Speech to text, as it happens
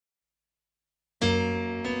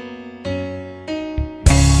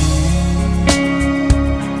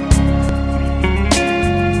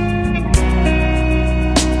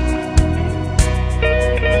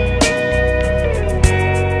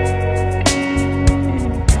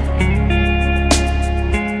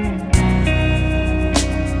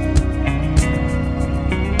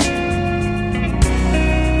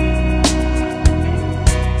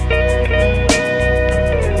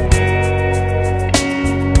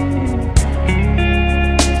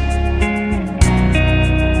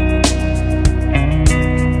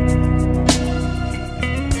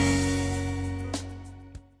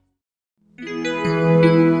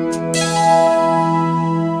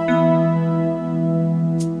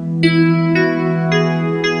I've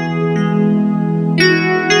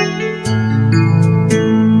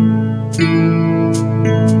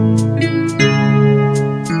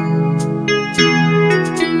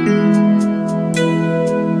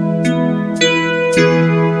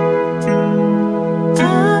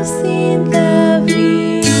seen the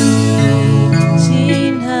virgin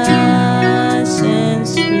and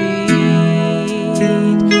sweet,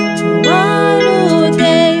 the one who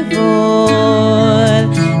gave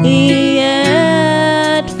all he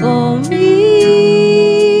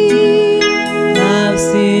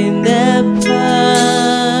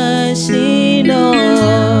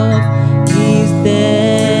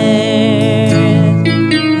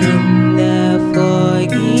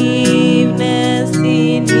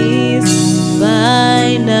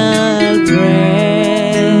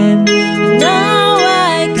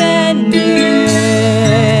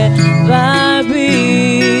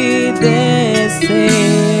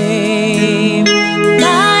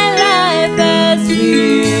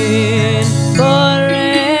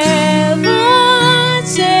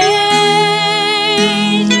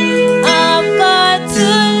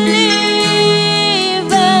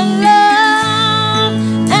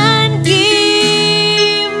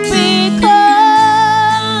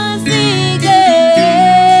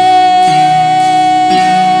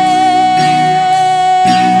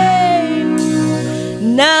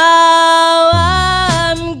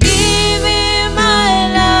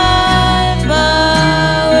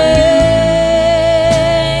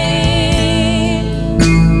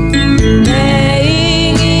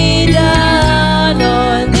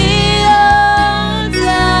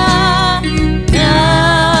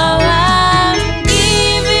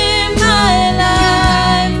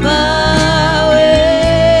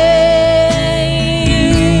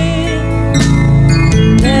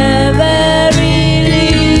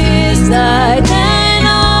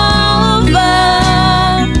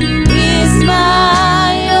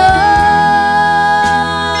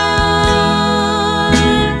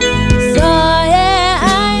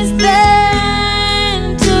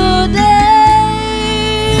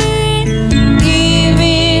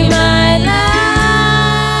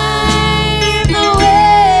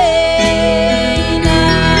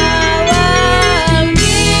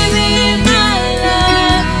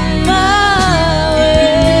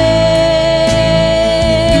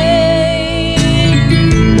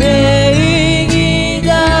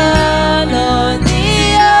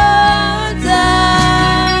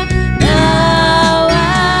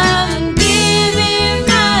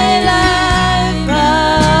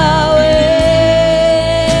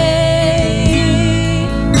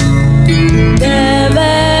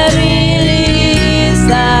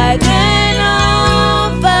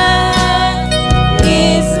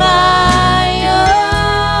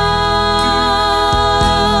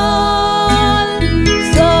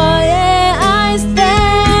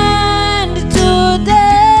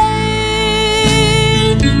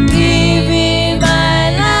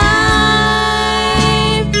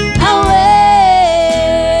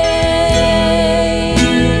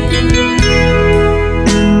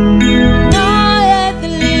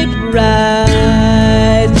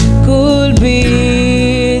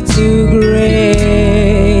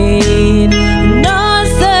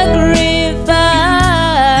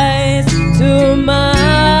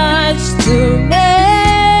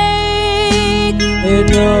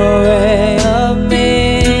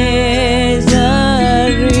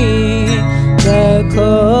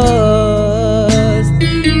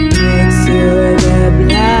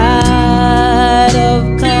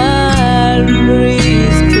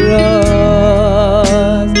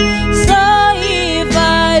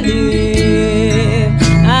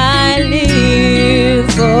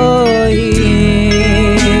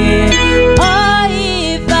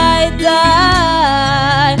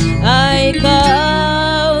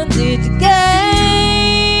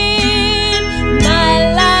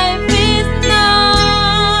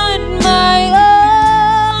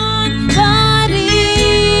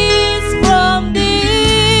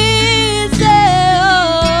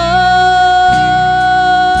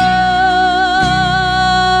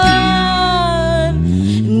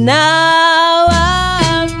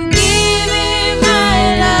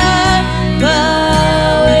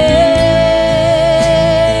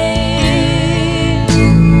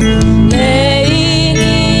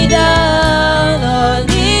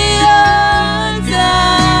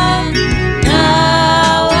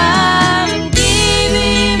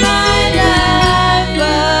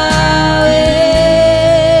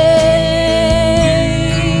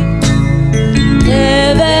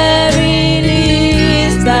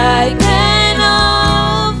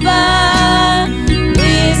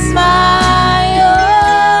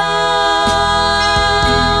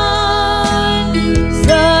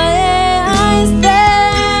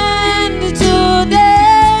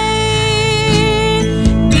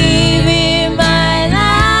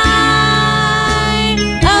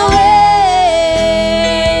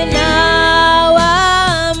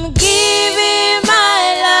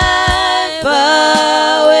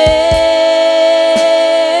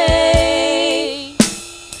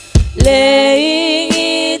laying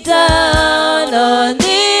it down on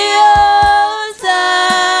the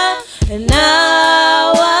altar. And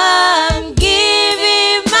now I'm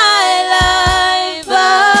giving my life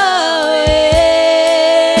away.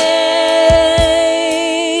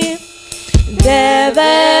 The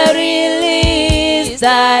very least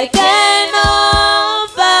I can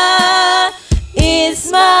offer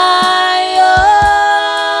is my own.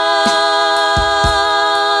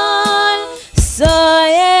 So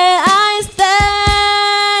yeah, I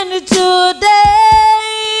stand today,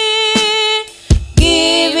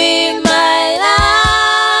 giving my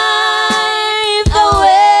life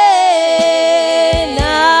away.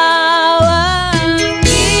 Now I'm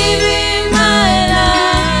giving my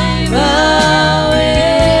life away.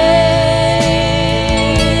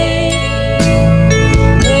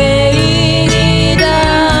 Laying it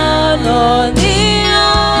down on the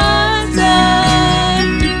altar.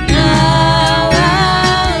 Now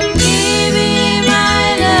I'm giving my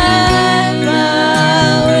life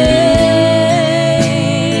away.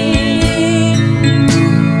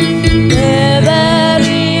 The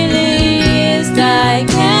very least I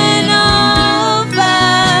can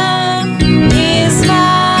offer is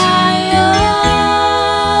my own.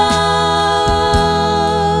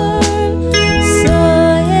 So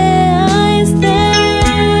yeah, I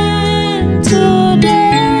stand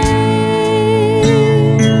today,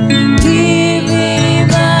 giving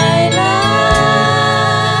my life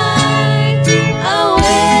away.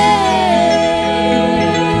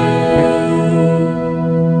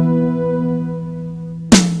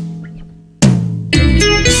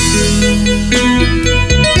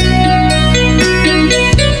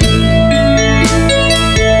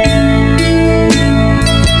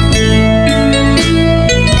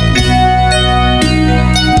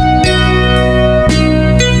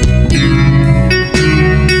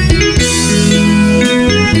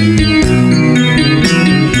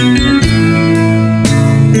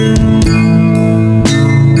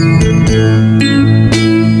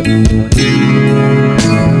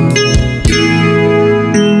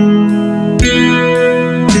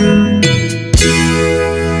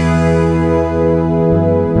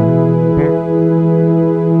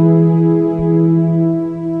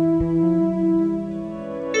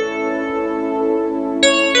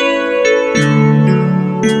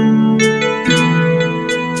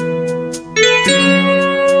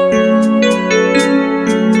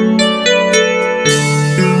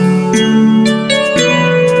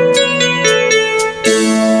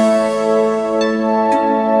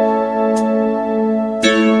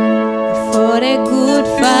 For a good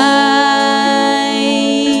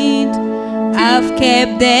fight, I've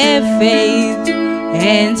kept the faith,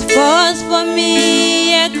 henceforth for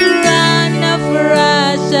me a crown of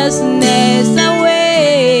righteousness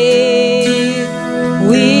away,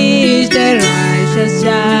 which the righteous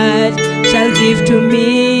judge shall give to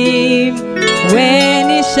me when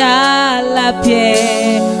he shall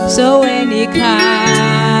appear. So when he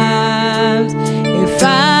comes, he'll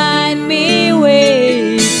find me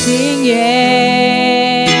waiting,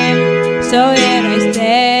 yeah. So here I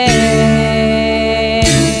stand,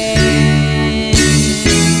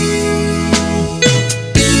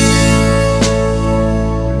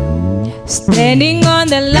 standing on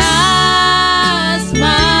the last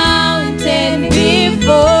mountain before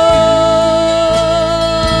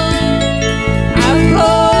I've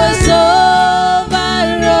crossed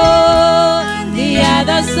over on the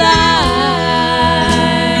other side.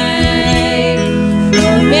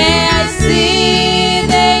 From where I see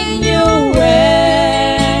the new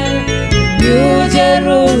world, New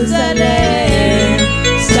Jerusalem.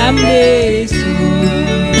 Someday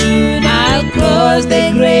soon I'll cross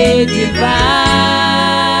the great divide.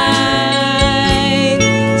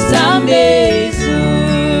 Someday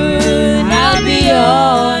soon I'll be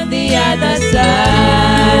on the other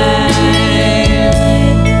side.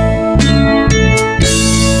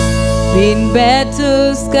 Been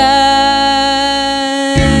battle scars,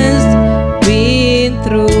 been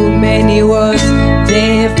through many wars.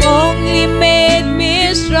 They've only made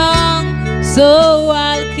me strong, so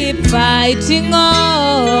I'll keep fighting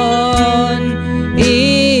on.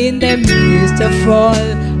 In the midst of all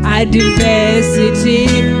adversity,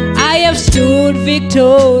 I have stood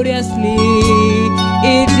victoriously.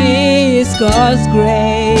 It is God's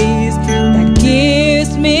grace that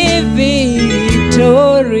gives me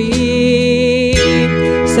victory.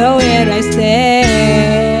 So here I stand,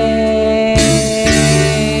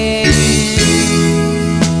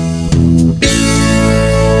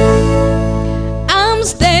 I'm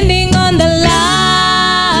standing on the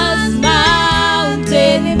last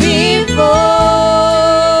mountain before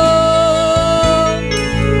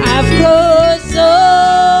I've crossed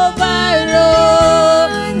over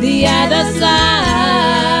on the other side.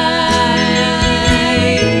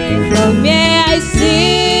 From here I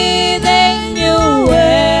see the new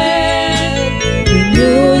world, the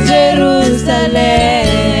new Jerusalem.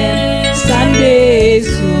 Someday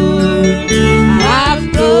soon I've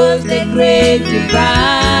crossed the great divide.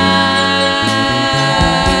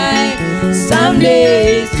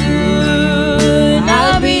 Someday soon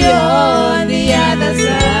I'll be on the other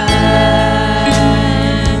side.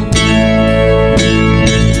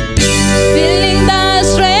 Feeling the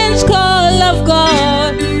strange call of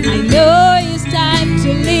God, I know it's time to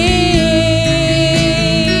leave.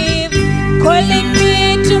 Calling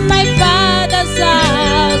me to my Father's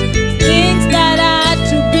house, things that are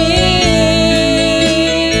to be.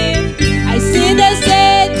 I see the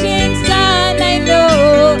setting sun, I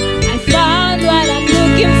know I found what I'm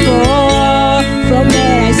looking for. From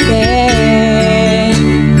where I stand,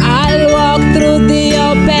 I'll walk through the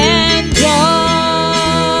open door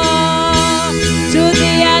to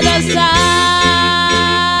the other side.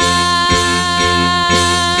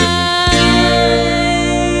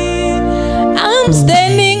 I'm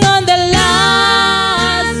standing on the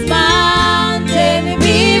last mountain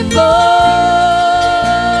before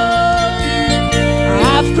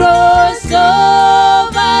I've crossed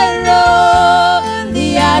over on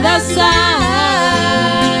the other side.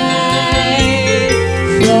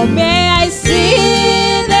 From here I see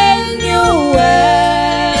the new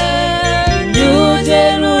world, New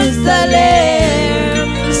Jerusalem.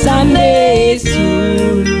 Someday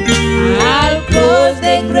soon I'll cross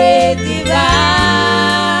the great divide.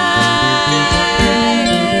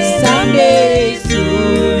 Someday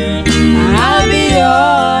soon I'll be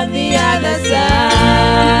on the other side.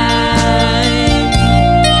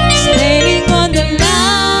 Standing on the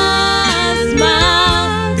last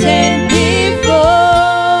mountain before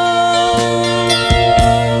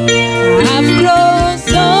I've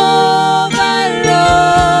crossed over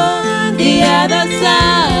on the other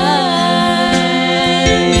side.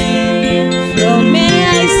 From here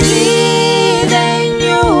I see the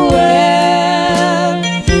new world,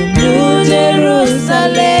 New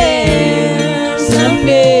Jerusalem.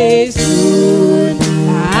 Someday soon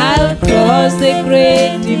I'll cross the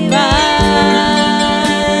great divide.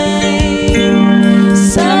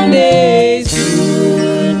 Someday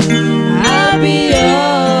soon I'll be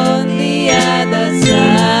on the other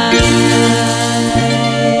side.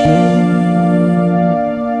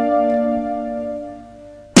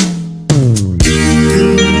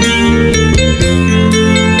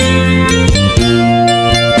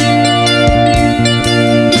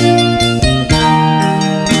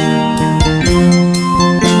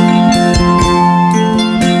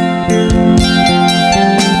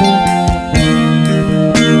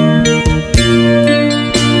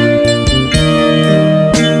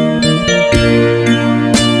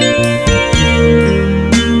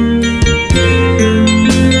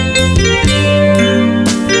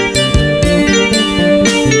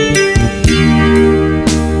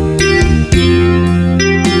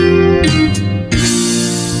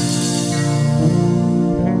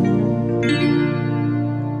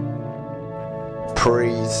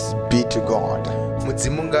 Praise be to God.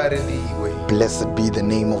 Blessed be the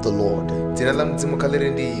name of the Lord.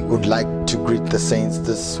 Would like to greet the saints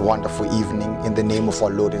this wonderful evening in the name of our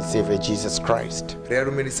Lord and Savior Jesus Christ.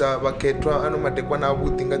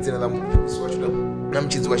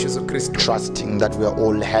 Trusting that we are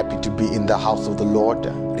all happy to be in the house of the Lord,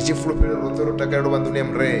 and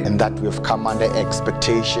that we have come under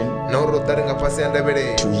expectation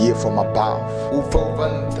to hear from above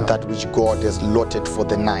that which God has allotted for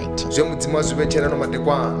the night.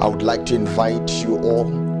 I would like to invite you all,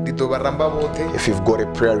 if you've got a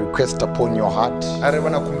prayer request upon your heart,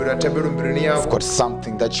 you've got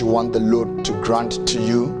something that you want the Lord to grant to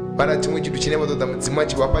you, a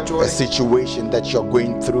situation that you're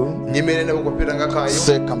going through,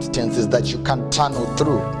 circumstances that you can't tunnel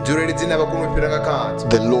through,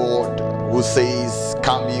 the Lord who says,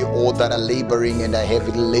 "Come ye all that are laboring and are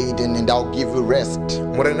heavily laden, and I'll give you rest,"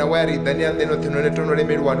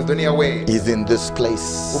 is in this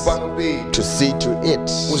place to see to it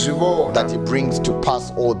that He brings to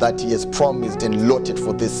pass all that He has promised and allotted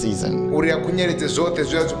for this season. The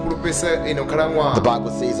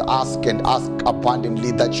Bible says, ask and ask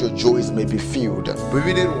abundantly that your joys may be filled.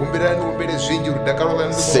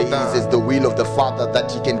 Says it's the will of the Father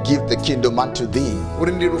that he can give the kingdom unto thee.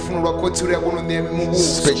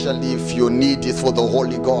 Especially if your need is for the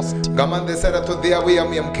Holy Ghost. There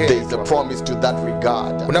is a promise to that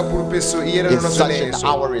regard. In such an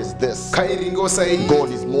hour as this, God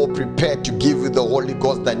is more prepared to give you the Holy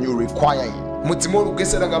Ghost than you require him.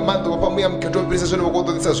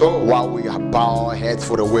 While we bow our heads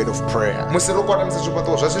for the word of prayer.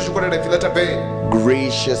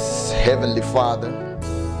 Gracious Heavenly Father,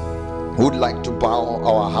 we would like to bow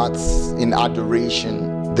our hearts in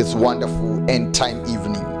adoration this wonderful end time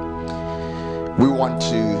evening. We want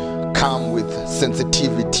to come with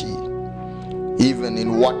sensitivity, even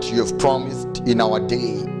in what you have promised in our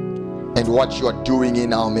day and what you are doing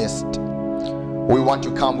in our midst. We want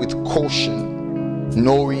to come with caution,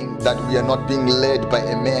 knowing that we are not being led by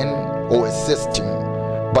a man or a system,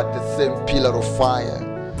 but the same pillar of fire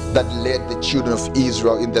that led the children of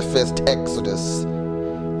Israel in the first Exodus,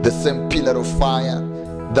 the same pillar of fire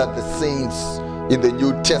that the saints in the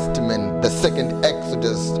New Testament, the second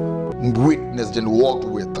Exodus, witnessed and walked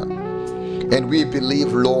with. And we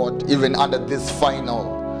believe, Lord, even under this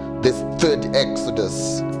third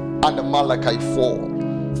Exodus, under Malachi 4,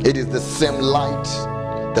 it is the same light,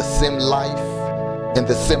 the same life, and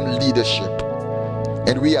the same leadership.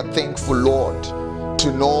 And we are thankful, Lord,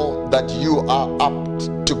 to know that you are apt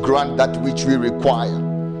to grant that which we require,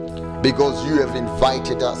 because you have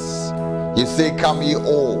invited us. You say, come ye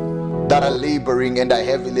all that are laboring and are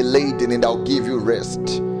heavily laden, and I'll give you rest.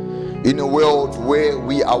 In a world where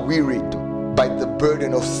we are wearied by the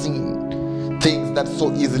burden of sin, things that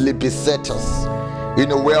so easily beset us, in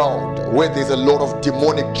a world where there's a lot of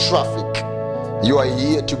demonic traffic, you are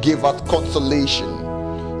here to give us consolation.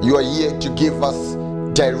 You are here to give us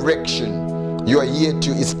direction. You are here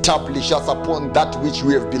to establish us upon that which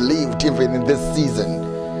we have believed even in this season.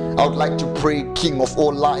 I would like to pray, King of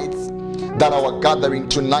all lights, that our gathering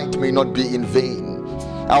tonight may not be in vain.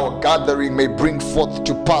 Our gathering may bring forth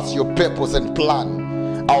to pass your purpose and plan.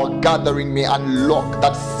 Our gathering may unlock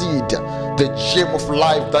that seed, the gem of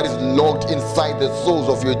life that is locked inside the souls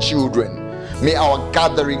of your children. May our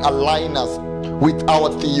gathering align us with our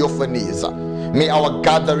theophanies. May our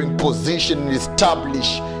gathering position and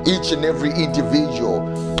establish each and every individual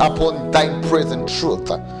upon thine present truth.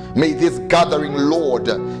 May this gathering, Lord,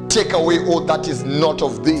 take away all that is not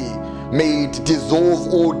of thee. May it dissolve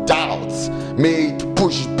all doubts. May it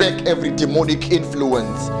push back every demonic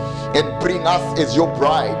influence and bring us as your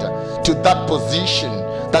bride to that position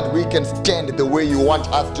that we can stand the way you want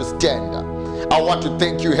us to stand. I want to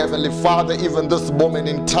thank you, Heavenly Father, even this moment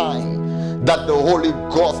in time, that the Holy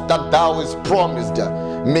Ghost that thou hast promised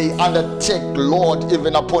may undertake, Lord,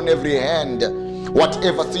 even upon every hand,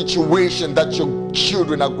 whatever situation that your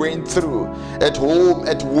children are going through, at home,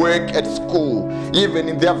 at work, at school, even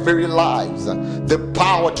in their very lives, the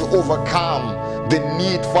power to overcome the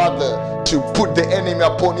need, Father, to put the enemy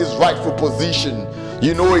upon his rightful position.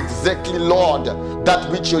 You know exactly, Lord, that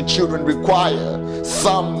which your children require.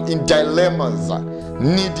 Some in dilemmas,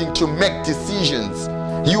 needing to make decisions.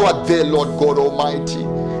 You are there, Lord God Almighty,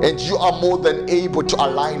 and you are more than able to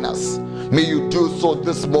align us. May you do so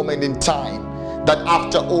this moment in time, that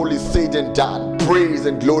after all is said and done, praise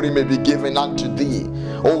and glory may be given unto thee.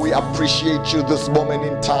 Oh, we appreciate you this moment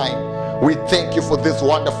in time. We thank you for this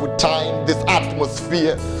wonderful time, this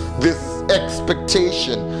atmosphere, this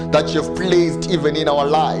expectation that you've placed even in our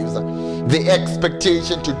lives. The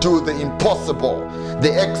expectation to do the impossible.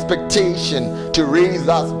 The expectation to raise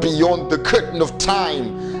us beyond the curtain of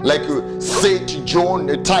time. Like you say to John,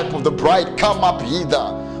 a type of the bride, come up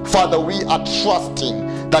hither. Father, we are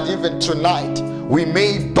trusting that even tonight we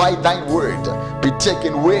may by thy word be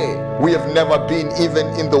taken where we have never been, even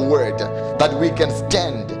in the word, that we can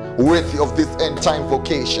stand worthy of this end time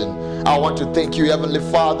vocation. I want to thank you, Heavenly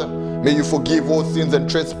Father. May you forgive all sins and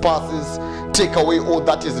trespasses. Take away all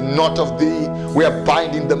that is not of thee. We are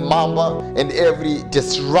binding the mamba and every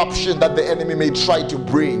disruption that the enemy may try to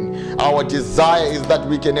bring. Our desire is that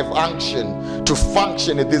we can have unction to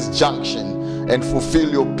function at this junction and fulfill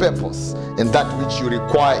your purpose and that which you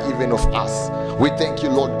require even of us. We thank you,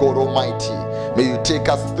 Lord God Almighty. May you take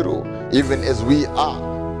us through even as we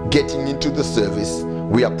are getting into the service.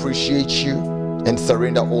 We appreciate you and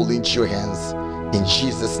surrender all into your hands. In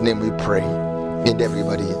Jesus' name we pray. And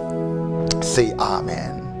everybody say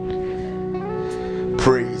amen.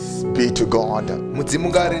 Praise be be to God.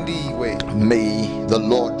 May the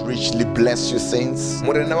Lord richly bless you, saints.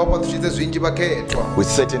 We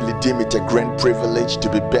certainly deem it a grand privilege to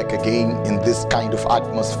be back again in this kind of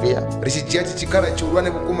atmosphere.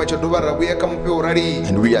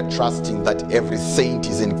 And we are trusting that every saint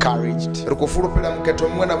is encouraged upon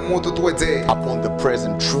the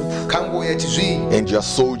present truth, and you are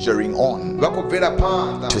soldiering on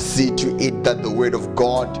to see to it that the word of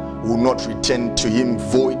God will not return to him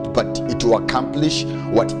void, but it will accomplish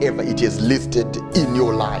whatever it is listed in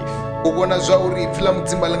your life. Knowing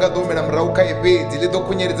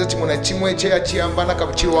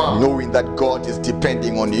that God is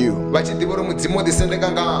depending on you, not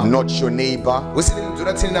your neighbor,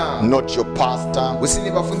 not your pastor,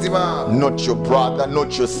 not your brother,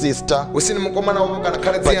 not your sister, but you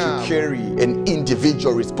carry an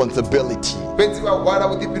individual responsibility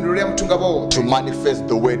to manifest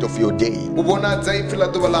the word of your day. And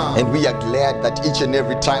we are glad that each and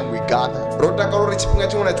every time we gather,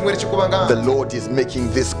 the Lord is making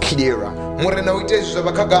this clearer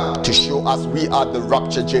to show us we are the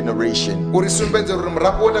rapture generation. We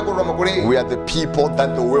are the people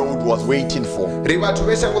that the world was waiting for.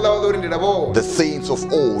 The saints of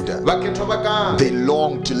old, they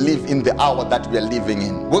long to live in the hour that we are living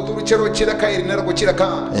in.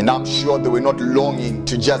 And I'm sure they were not longing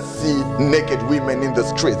to just see naked women in the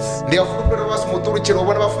streets,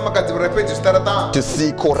 to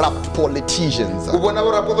see corrupt politicians, all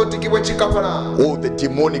the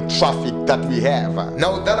demonic traffic that we have.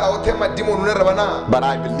 But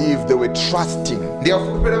I believe they were trusting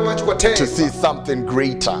to see something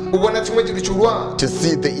greater, to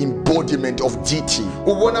see the embodiment of deity,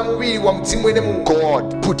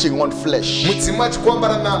 God putting on flesh,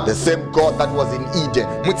 the same God that was in Eden,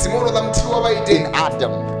 in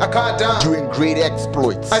Adam, doing great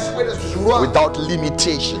exploits without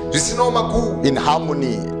limitation, in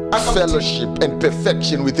harmony, fellowship and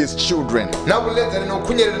perfection with his children.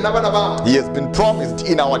 He has been promised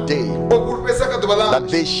in our day that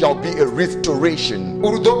there shall be a restoration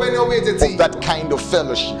of that kind of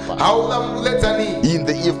fellowship. In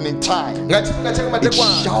the evening time, it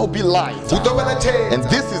shall be light. And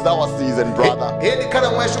this is our season, brother,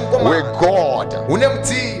 where God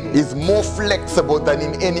is more flexible than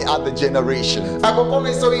in any other generation.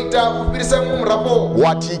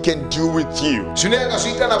 What he can do with you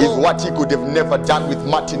is what he could have never done with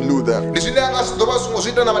Martin Luther,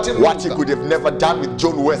 what he could have never done with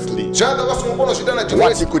John Wesley,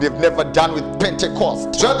 what he could have never done with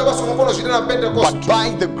Pentecost. But by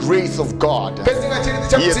the grace of God, he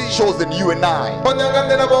has chosen you and I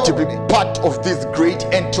to be part of this great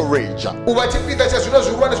entourage, a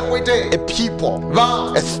people,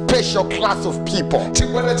 a special class of people,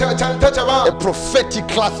 a prophetic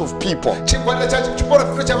class of people.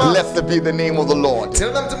 Blessed be the name of the Lord.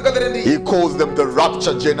 He calls them the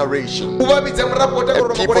rapture generation, a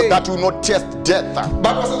people that will not test death,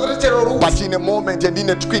 but in a moment and in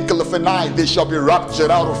a twinkle of an eye they shall be raptured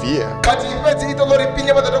out of here.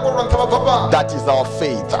 That is our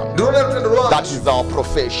faith, that is our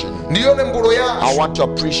profession. I want to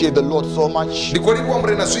appreciate the Lord so much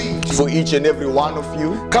for each and every one of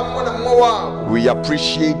you. We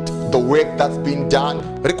appreciate the work that's been done.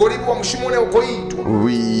 We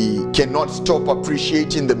cannot stop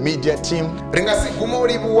appreciating the media team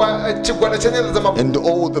and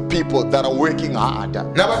all the people that are working hard,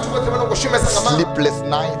 sleepless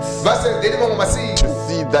nights, to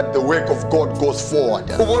see that the work of God goes forward.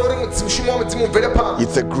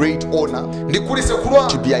 It's a great honor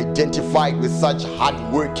to be identified with such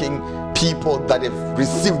hard-working people that have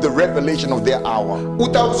received the revelation of their hour.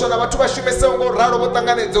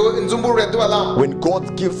 When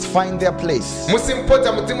God's gifts find their place, a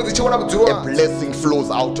blessing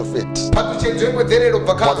flows out of it. But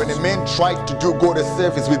when a man tries to do God a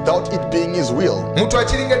service without it being his will, there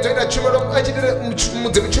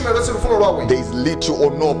is little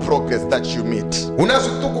or no progress that you meet.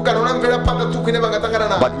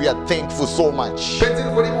 But we are thankful so much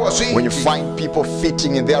when you find people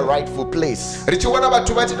fitting in their rightful place in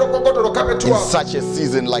such a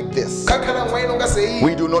season like this.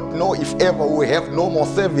 We do not know if ever we have no more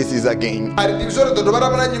services again. This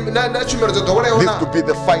could be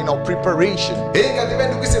the final preparation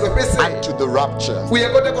unto the rapture,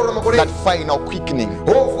 that final quickening.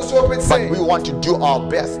 But we want to do our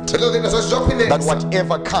best that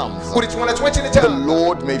whatever comes, the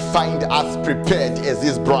Lord may find us prepared as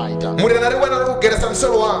his bride.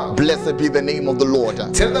 Blessed be the name of the Lord.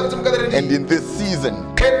 And in this season,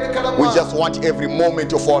 We just want every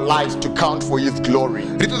moment of our lives to count for His glory.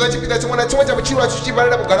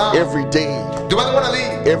 Every day,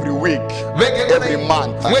 every week, every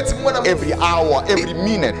month, every hour, every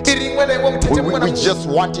minute. We just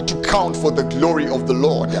want it to count for the glory of the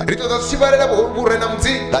Lord.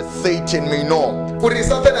 That Satan may know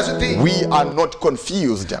we are not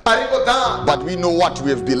confused, but we know what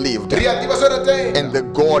we have believed, and the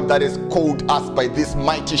God that has called us by this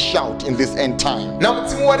mighty shout in this end time, the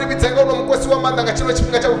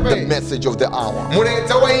message of the hour.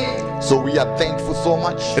 So we are thankful so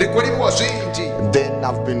much. Then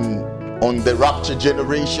I've been on the Rapture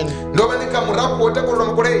generation.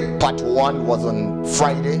 Part 1 was on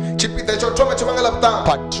Friday.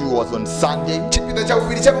 Part 2 was on Sunday.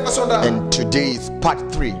 And today is part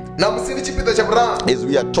 3. As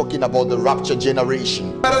we are talking about the Rapture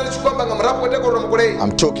generation.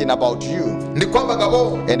 I'm talking about you.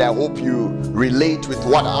 And I hope you relate with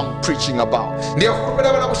what I'm preaching about.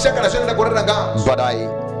 But I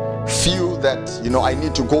feel that, I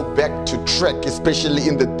need to go back to track, especially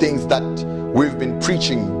in the things that we've been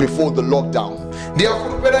preaching before the lockdown.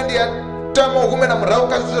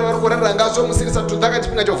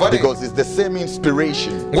 Because it's the same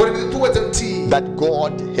inspiration that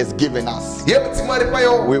God has given us.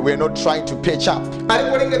 We're not trying to patch up,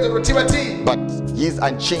 but His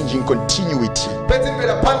unchanging continuity.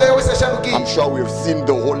 I'm sure we've seen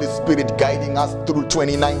the Holy Spirit guiding us through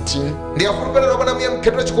 2019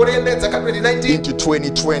 into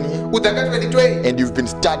 2020, and you've been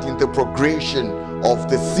studying the progression of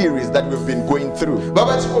the series that we've been going through,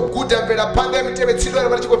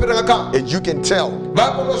 and you can tell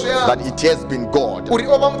that it has been God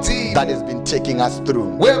that has been taking us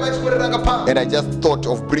through. And I just thought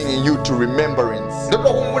of bringing you to remembrance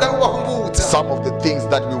some of the things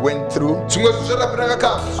that we went through.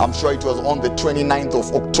 I'm sure it was on the 29th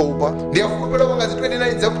of October.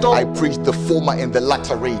 I preached the former and the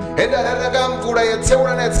latter rain,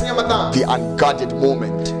 the unguarded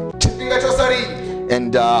moment.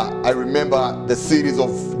 And I remember the series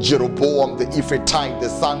of Jeroboam the Ephrathite, the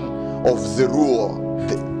son of Zeruiah.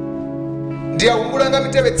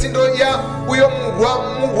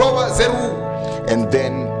 And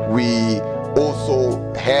then we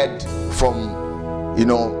also had from,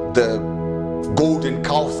 the golden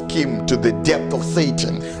calf scheme to the depth of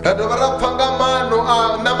Satan.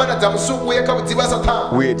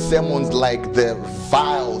 We had sermons like the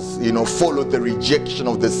vials, follow the rejection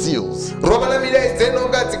of the seals.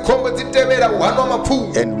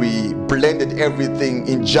 And we blended everything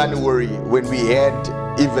in January when we had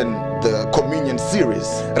even the communion series.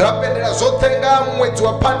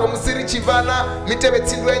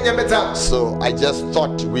 So I just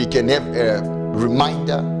thought we can have a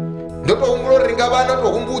reminder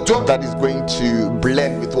that is going to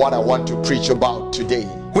blend with what I want to preach about today.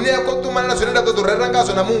 By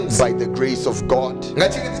the grace of God.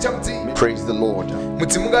 Praise the Lord.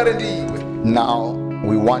 Now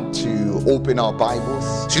we want to open our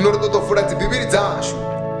Bibles in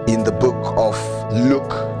the book of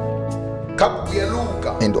Luke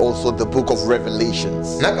and also the book of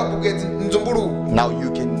Revelations. Now you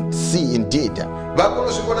can see indeed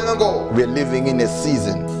we're living in a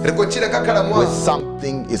season where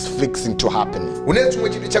something is fixing to happen.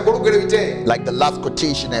 Like the last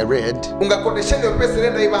quotation I read,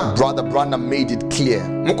 Brother Branham made it clear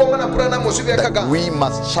that we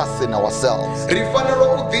must chasten ourselves,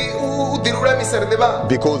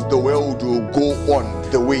 because the world will go on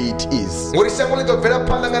the way it is.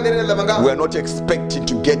 We are not expecting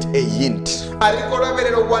to get a hint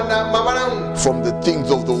from the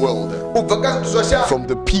things of the world, from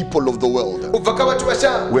the people of the world.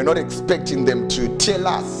 We're not expecting them to tell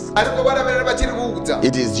us.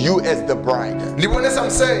 It is you as the bride,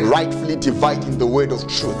 rightfully dividing the word of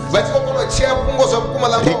truth,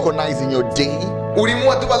 recognizing your day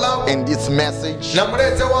and its message,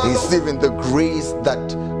 receiving the grace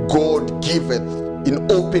that God giveth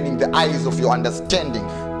in opening the eyes of your understanding,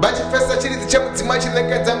 enlightening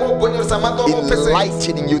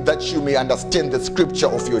you that you may understand the scripture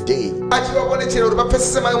of your day. That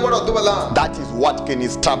is what can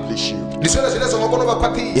establish you in this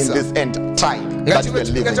end time that we are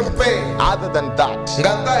living in. Other than that,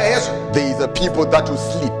 there is a people that will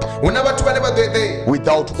sleep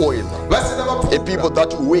without oil, a people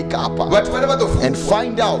that will wake up and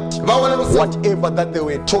find out whatever that they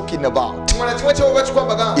were talking about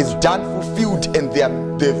is done fulfilled, and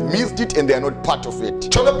they've missed it and they are not part of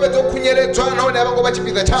it. So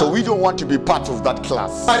we don't want to be part of that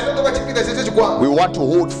class. We want to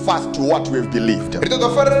hold fast to what we've believed. We're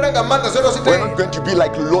not going to be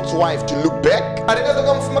like Lot's wife to look back.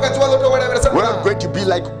 We're not going to be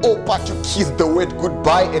like Oprah to kiss the word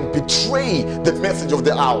goodbye and betray the message of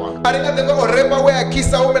the hour.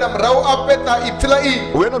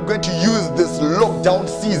 We're not going to use this lockdown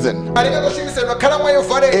season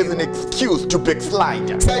as an excuse to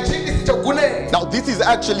backslide. Now this is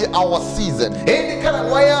actually our season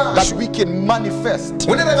that we can manifest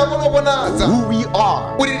who we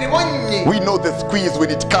are. We know the squeeze when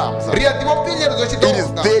it comes. It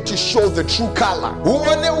is there to show the true color,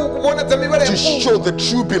 to show the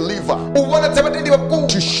true believer,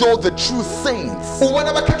 to show the true saints,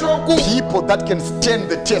 people that can stand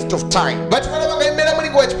the test of time.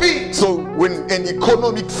 So when an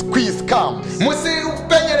economic squeeze comes, when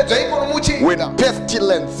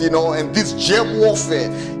pestilence, and this germ warfare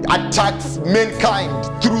attacks mankind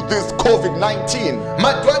through this COVID-19,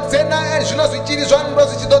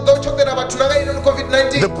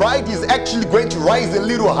 the bride is actually going to rise a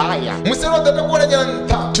little higher,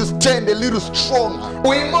 to stand a little stronger,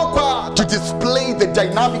 to display the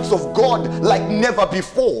dynamics of God like never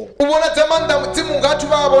before. Like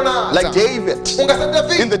David,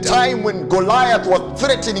 in the time when Goliath was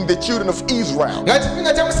threatening the children of Israel, he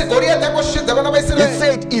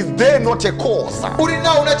said, is there not a cause?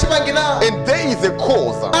 And there is a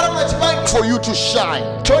cause for you to shine.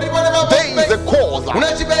 There is a cause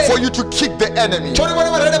for you to kick the enemy.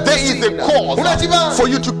 There is a cause for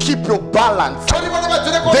you to keep your balance. There is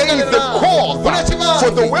a cause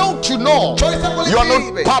for the world to know you are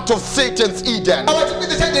not part of Satan's Eden.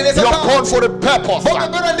 You are born for a purpose.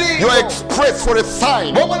 You are expressed for a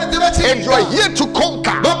sign. And you are here to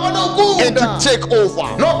conquer and to take over.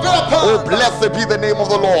 Oh, blessed be the name of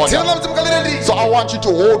the Lord. So I want you to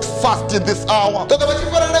hold fast in this hour.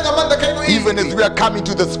 Even as we are coming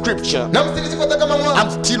to the scripture, I'm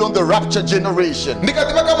still on the rapture generation,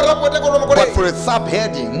 but for a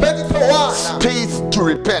subheading, space to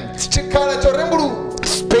repent.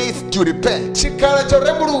 Space to repent.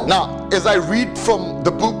 Now, as I read from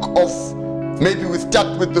the book of, maybe we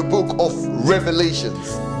start with the book of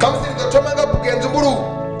Revelations.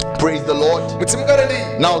 Praise the Lord.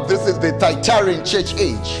 Now this is the Thyatirian church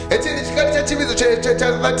age,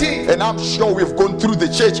 and I'm sure we've gone through the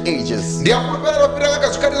church ages.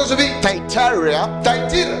 Thyatira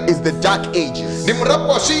is the dark ages.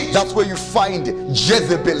 That's where you find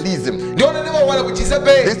Jezebelism.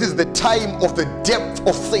 This is the time of the depth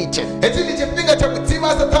of Satan.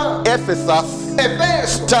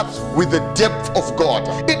 Ephesus starts with the depth of God.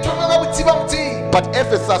 But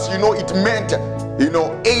Ephesus, it meant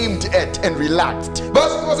aimed at and relaxed. A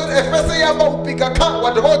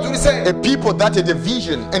people that had a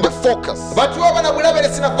vision and a focus. But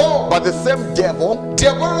the same devil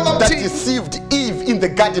that deceived Eve in the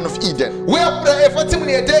Garden of Eden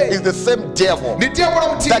is the same devil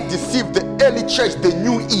that deceived the early church, the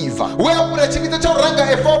new Eve.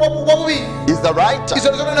 Is that right?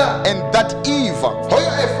 And that Eve,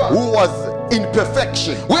 who was in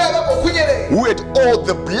perfection, who had all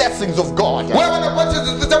the blessings of God,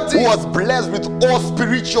 who was blessed with all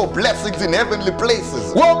spiritual blessings in heavenly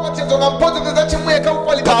places, power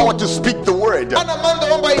to speak the word,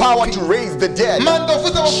 power to raise the dead,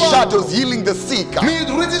 shadows healing the sick.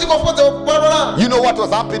 You know what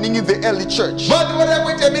was happening in the early church? Is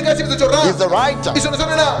that right?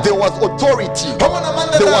 There was authority,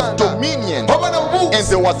 there was dominion, and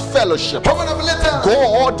there was fellowship.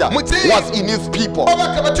 God was in his people.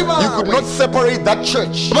 You could not separate that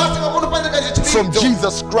church from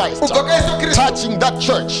Jesus Christ. Touching that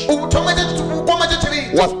church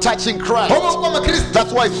was touching Christ.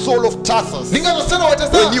 That's why Saul of Tarsus, when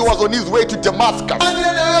he was on his way to Damascus,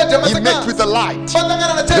 he met with the light,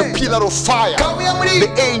 the pillar of fire, the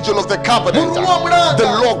angel of the covenant, the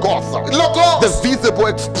Logos, the visible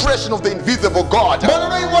expression of the invisible God,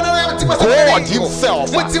 God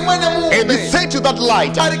himself. And he said to that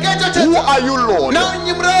light, who are you, Lord?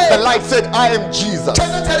 The light said, I am Jesus,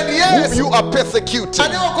 whom you are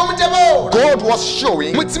persecuting. God was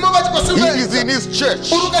showing he is in his church.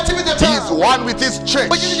 He is one with his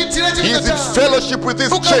church. He is in fellowship with his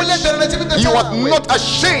church. He was not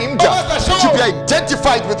ashamed to be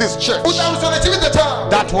identified with his church.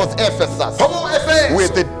 That was Ephesus, where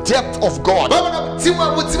the depth of God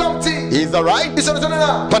Is that right?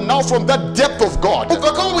 But now from that depth of God, we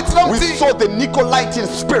saw the Nicolaitan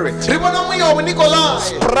spirit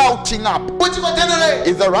sprouting up.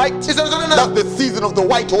 Is that right? That's the season of the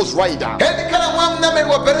white horse rider,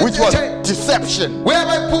 which was deception,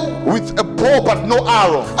 with a bow but no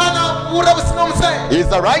arrow. Is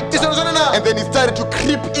that right? And then he started to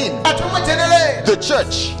creep in the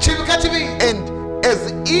church. And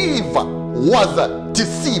as Eve was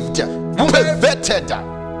deceived, perverted,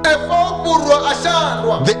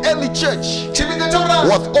 the early church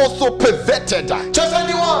was also perverted.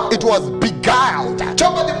 It was beguiled.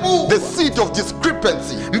 The seed of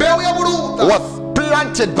discrepancy was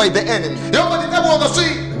planted by the enemy.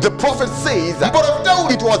 The prophet says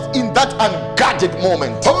it was in that unguarded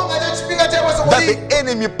moment that the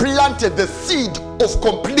enemy planted the seed of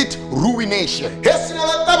complete ruination. And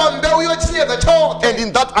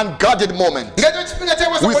in that unguarded moment, we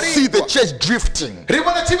see the church drifting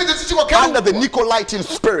under the Nicolaitan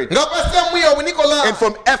spirit. And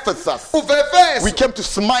from Ephesus, we came to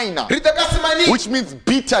Smyrna, which means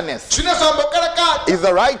bitterness. Is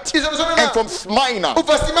that right? And from Smyrna,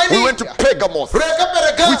 we went to Pergamos,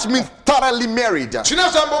 which means thoroughly married. Now,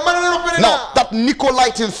 that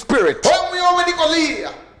Nicolaitan spirit,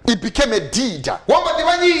 it became a deed.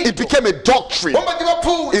 It became a doctrine.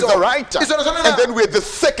 Is that right? And then we're the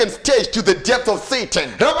second stage to the depth of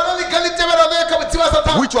Satan,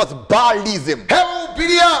 which was Baalism.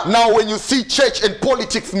 Now when you see church and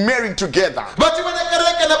politics marrying together,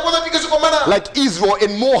 like Israel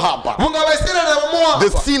and Moab, the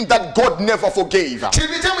sin that God never forgave,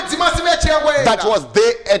 that was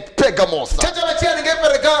there at Pergamos,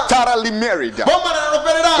 thoroughly married. Is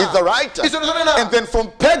that right? And then from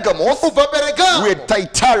Pergamos, we're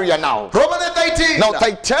Thyatira now. Now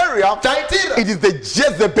Thyatira, it is the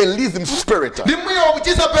Jezebalism spirit.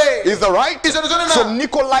 Is that right? From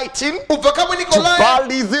Nicolaitan to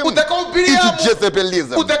Baalism into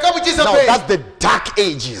Jezebalism. Now that's the dark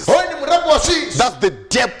ages. That's the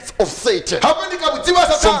depth of Satan. From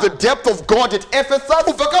the depth of God at Ephesus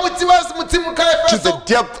to the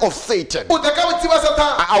depth of Satan.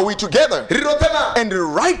 Are we together? And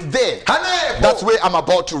right there, that's where I'm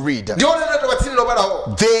about to read. There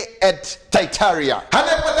at Thyatira.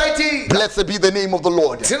 Blessed be the name of the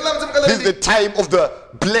Lord. This is the time of the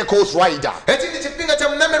black horse rider.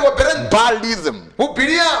 Baalism.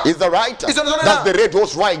 Is that right? That's the red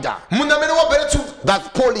horse rider. That's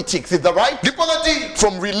politics. Is that right?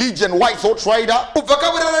 From religion, white horse rider,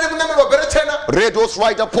 red horse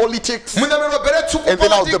rider, politics, and then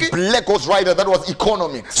now the black horse rider, that was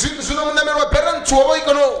economics.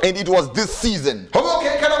 And it was this season.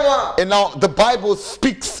 And now the Bible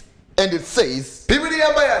speaks and it says,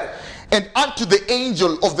 and unto the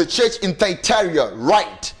angel of the church in Thyatira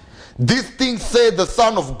write, these things saith the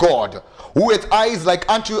Son of God, who hath eyes like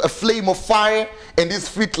unto a flame of fire, and his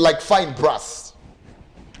feet like fine brass.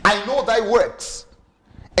 I know thy works,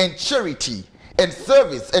 and charity, and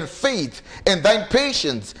service, and faith, and thine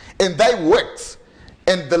patience, and thy works,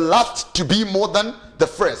 and the last to be more than the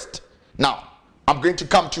first. Now, I'm going to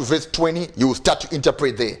come to verse 20. You will start to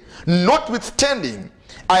interpret there. Notwithstanding,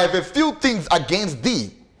 I have a few things against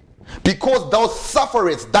thee, because thou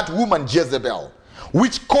sufferest that woman Jezebel,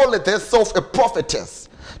 which calleth herself a prophetess,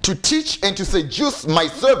 to teach and to seduce my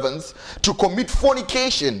servants to commit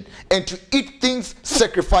fornication and to eat things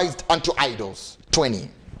sacrificed unto idols. 20.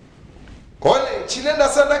 Kone chinenda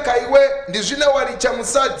sana kaiwe ndizvina wari cha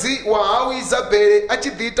musadzi wa hawi Izabheri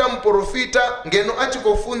achidhita muprofita ngeno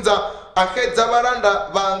achikofunza akedza varanda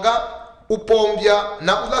vanga upombya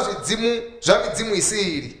na ula zvidzimu zvamidzimu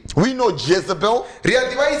isiri. We know Jezebel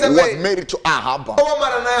was married to Ahab,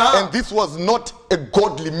 and this was not a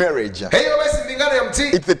godly marriage.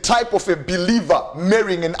 It's a type of a believer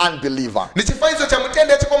marrying an unbeliever,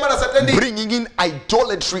 bringing in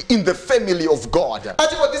idolatry in the family of God.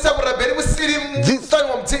 This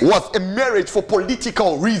was a marriage for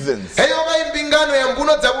political reasons. Now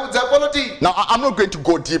I'm not going to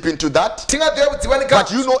go deep into that,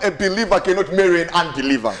 but you know a believer cannot marry an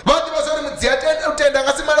unbeliever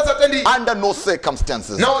under no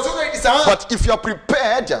circumstances. But if you are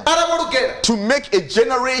prepared to make a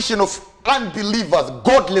generation of unbelievers,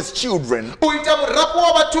 godless children,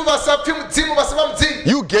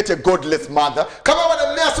 you get a godless mother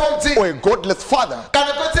or a godless father.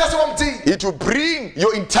 It will bring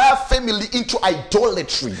your entire family into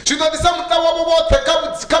idolatry,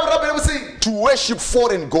 to worship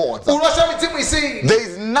foreign gods. There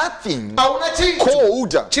is nothing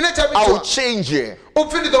called I'll change it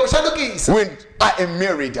when I am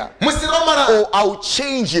married, or I'll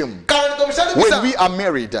change him when we are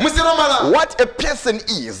married. What a person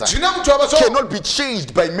is cannot be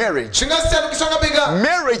changed by marriage.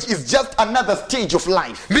 Marriage is just another stage of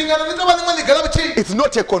life. It's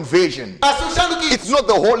not a conversion. It's not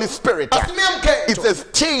the Holy Spirit. It's a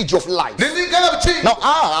stage of life. Now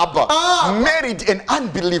Ahab married an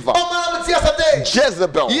unbeliever,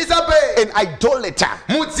 Jezebel, an idolater,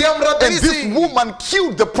 and this woman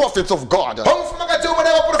killed the prophets of God and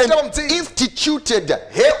instituted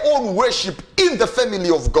her own worship in the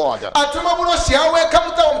family of God,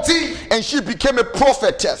 and she became a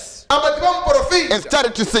prophetess and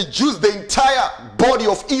started to seduce the entire body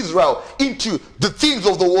of Israel into the things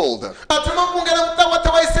of the world.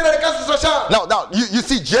 Now you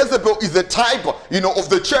see, Jezebel is a type, of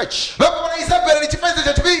the church,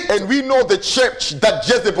 and we know the church that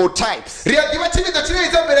Jezebel types.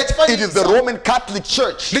 It is the Roman Catholic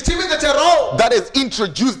Church that has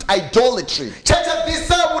introduced idolatry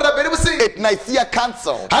at Nicaea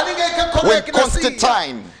Council, when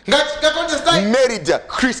Constantine married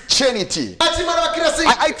Christianity.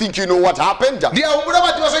 I think you know what happened. It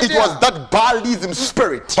was that Baalism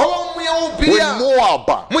spirit when Moab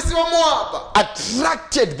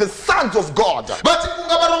attracted the sons of God.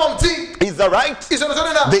 Is that right?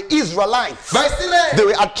 The Israelites, they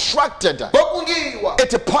were attracted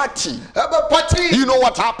at a party. You know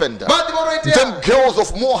what happened? Them girls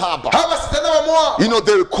of Moab,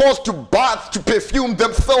 they were caused to bath, to perfume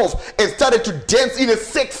themselves, and started to dance in a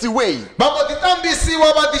sexy way.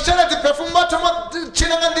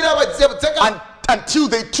 Until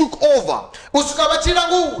they took over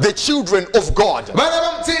the children of God.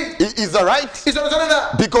 Is that right?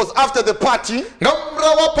 Because after the party,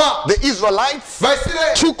 the Israelites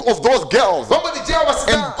took of those girls,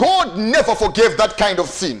 and God never forgave that kind of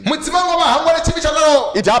sin.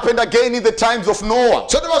 It happened again in the times of Noah,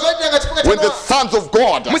 when the sons of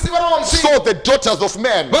God saw the daughters of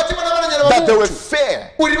men that they were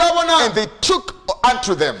fair, and they took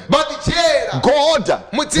unto them. God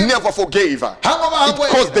never forgave. It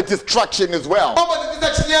caused the destruction as well.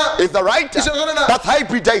 Is that right? That's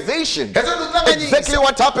hybridization. Exactly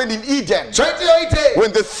what happened in Eden,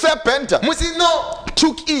 when the serpent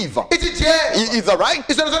took Eve. Is that right?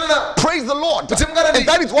 Praise the Lord. And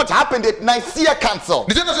that is what happened at Nicaea Council.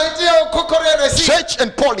 Church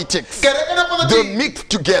and politics, they mixed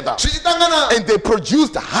together, and they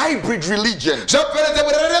produced hybrid religion.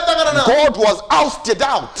 God was ousted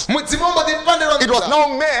out. It was now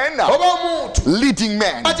man leading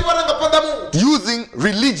man, using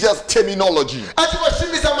religious terminology.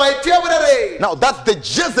 Now that's the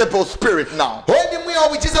Jezebel spirit now.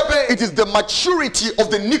 It is the maturity of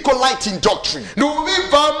the Nicolaitan doctrine,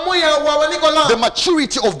 the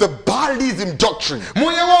maturity of the Baalism doctrine.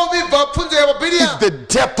 It's the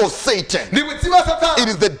depth of Satan. It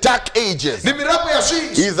is the dark ages.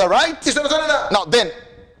 Is that right? Now then,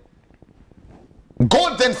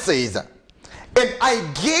 God then says, and I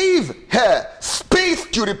gave her space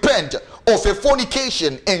to repent of her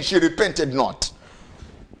fornication, and she repented not.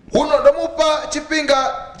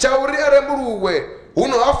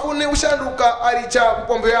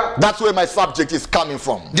 That's where my subject is coming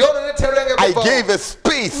from. I gave a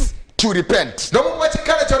space to repent.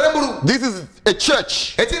 This is a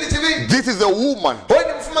church. This is a woman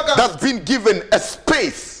that's been given a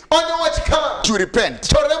space to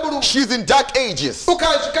repent. She's in dark ages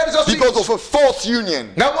because of a false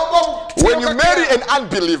union. When you marry an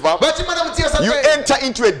unbeliever, you enter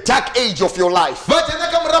into a dark age of your life.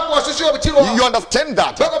 You understand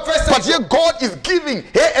that? But here God is giving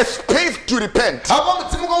her a space to repent,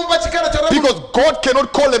 because God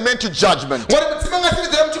cannot call a man to judgment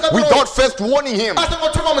without first warning him.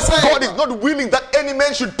 God is not willing that any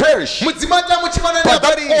man should perish, but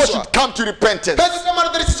that all should come to repentance.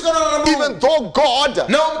 Even though God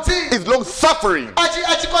is long suffering, but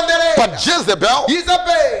Jezebel,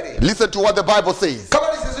 listen to what the Bible says,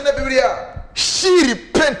 she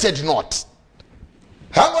repented not.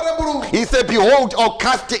 He said, behold, I'll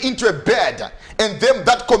cast her into a bed, and them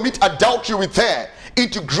that commit adultery with her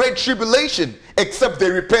into great tribulation, except they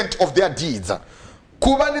repent of their deeds.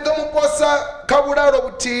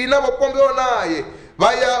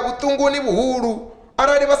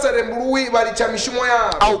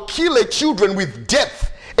 I'll kill her children with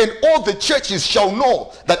death, and all the churches shall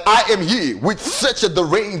know that I am he which searcheth the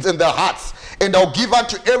reins and the hearts, and I'll give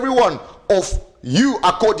unto every one of you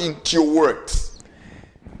according to your works.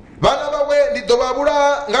 Vana vawe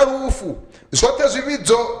ndidobabula ngarufu zote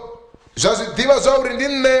zvividzo zvazidiva zvauri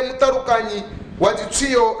ndine mutarukanyi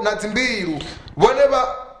wadzitsiyo na dzimbiru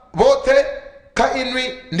voneva vothe kha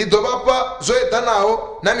inwi ndidovapa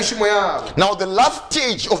zoedanawo na mishumo yavo. Now the last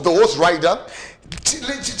stage of the horse rider,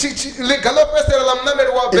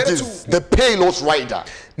 it is the pale horse rider.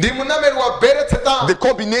 The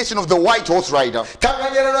combination of the white horse rider,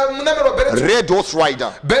 red horse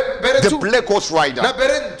rider, the black horse rider,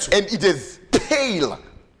 and it is pale.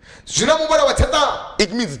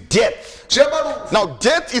 It means death. Now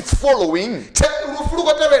death is following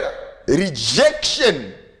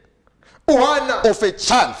rejection of a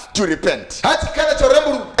chance to repent.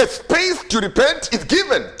 A space to repent is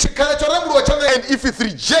given, and if it's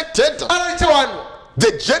rejected,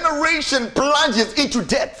 the generation plunges into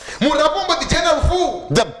death.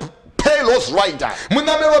 The pale horse rider.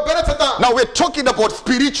 Now we're talking about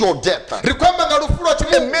spiritual death. A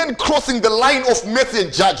man crossing the line of mercy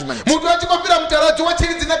and judgment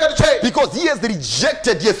because he has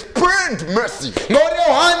rejected, he has spurned mercy.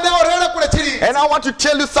 And I want to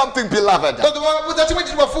tell you something, beloved.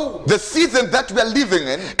 The season that we are living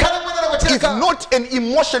in is not an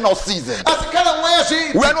emotional season.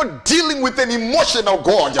 We are not dealing with an emotional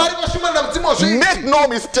God. Make no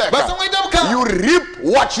mistake, you reap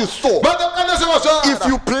what you sow. If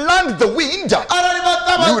you plant the wind,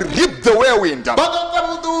 you reap the whirlwind.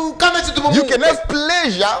 You can have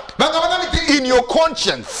pleasure in your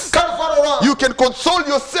conscience. You can console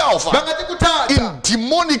yourself in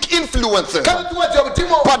demonic influences.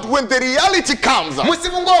 But when the reality comes,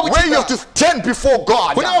 where you have to stand before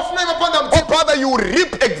God, oh brother, you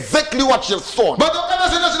reap exactly what you've sown.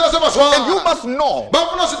 And you must know,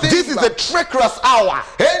 this is a treacherous hour.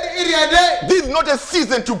 This is not a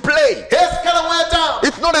season to play.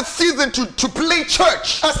 It's not a season to play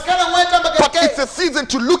church, but it's a season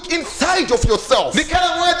to look inside of yourself. As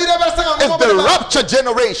the rapture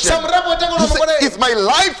generation, you say, is my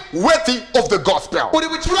life worthy of the gospel?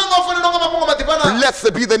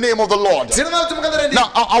 Blessed be the name of the Lord.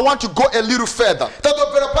 Now I want to go a little further.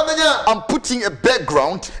 I'm putting a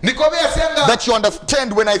background that you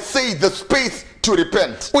understand when I say the space to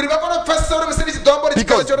repent.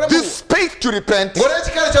 Because this space to repent,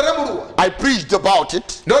 I preached about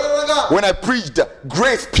it when I preached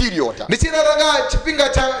grace period. Is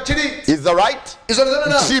that right?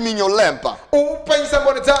 Trim in your lamp.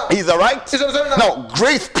 Is that right? Now,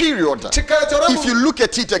 grace period, if you look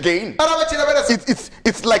at it again,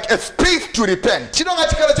 it's like a space to repent.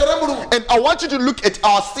 And I want you to look at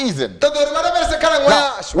our season.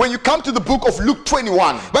 Now, when you come to the book of Luke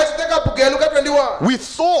 21, we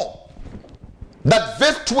saw that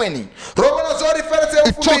verse 20,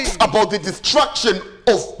 it talks about the destruction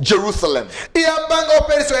of Jerusalem.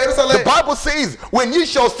 The Bible says, when you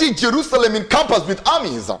shall see Jerusalem encompassed with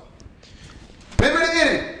armies, then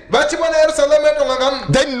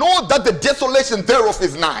know that the desolation thereof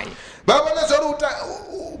is nigh. Now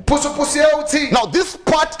this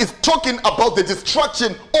part is talking about the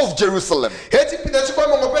destruction of Jerusalem. It's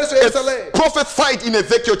prophesied in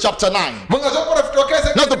Ezekiel chapter 9.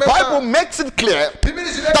 Now the Bible makes it clear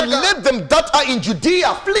that let them that are in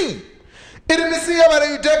Judea flee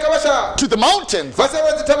to the mountains.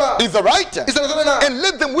 Is that right? And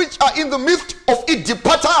let them which are in the midst of it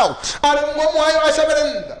depart out. And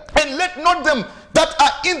let not them that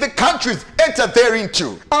are in the countries enter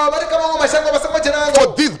thereinto. For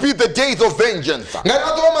this be the days of vengeance, that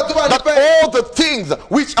all the things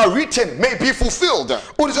which are written may be fulfilled. But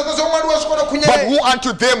who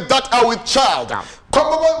unto them that are with child,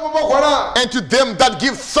 and to them that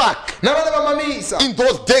give suck in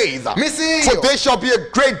those days, for there shall be a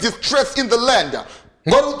great distress in the land,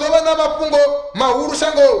 and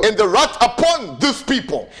the wrath upon this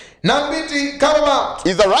people. Is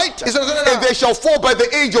that right? And they shall fall by the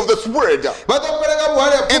edge of the sword,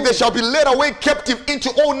 and they shall be led away captive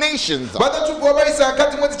into all nations,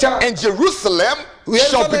 and Jerusalem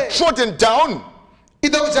shall be trodden down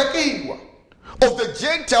of the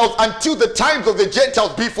Gentiles until the times of the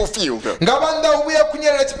Gentiles be fulfilled.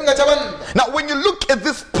 Now when you look at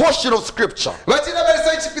this portion of scripture,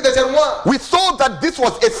 we saw that this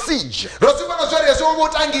was a siege.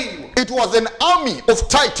 It was an army of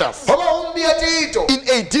Titus in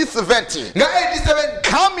AD 70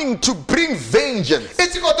 coming to bring vengeance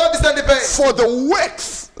for the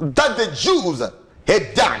works that the Jews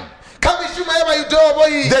had done.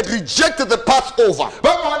 They rejected the Passover,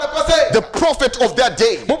 the prophet of their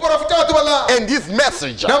day, and his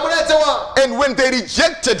message. And when they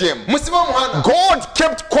rejected him, God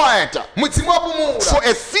kept quiet for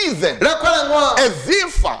a season, as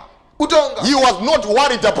if utonga He was not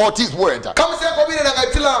worried about his word. and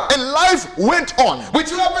And life went on.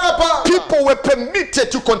 People were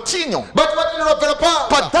permitted to continue. But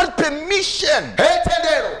that permission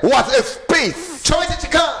was a space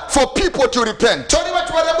for people to repent,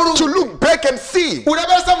 to look back and see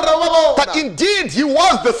that indeed he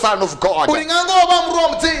was the Son of God. Indeed,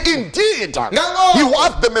 he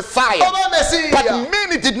was the Messiah. But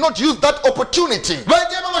many did not use that opportunity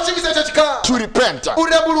to repent.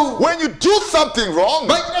 When you do something wrong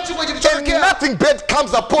and nothing bad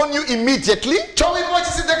comes upon you immediately, it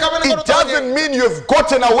doesn't mean you have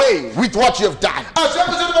gotten away with what you have done.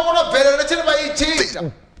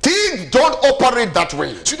 Things don't operate that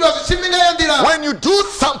way. When you do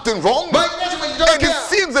something wrong and it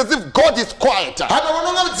seems as if God is quiet,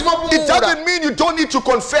 it doesn't mean you don't need to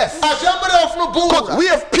confess. Because we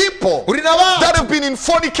have people that have been in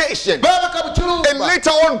fornication and later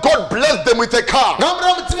on God blessed them with a car.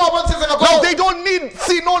 Now they don't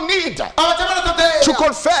see no need to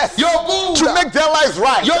confess, to make their lives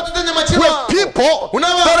right. We have people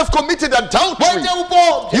that have committed adultery.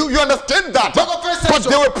 You understand that? But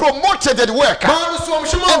they were promoted at work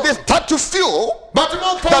and they start to feel that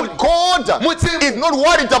God is not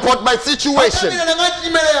worried about my situation.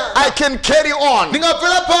 I can carry on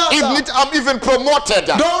even if I'm even promoted.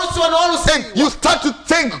 And you start to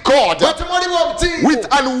thank God with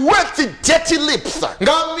unworthy, dirty lips.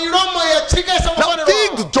 Now things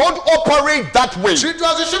don't operate that way.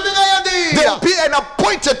 There'll be an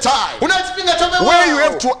appointed time where you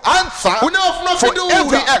have to answer for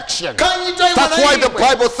every action. That's why the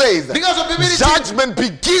Bible says judgment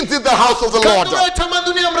begins in the house of the Lord.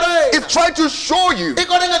 It's trying to show you if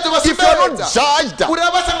you're not judged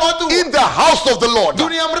in the house of the Lord,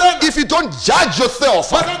 if you don't judge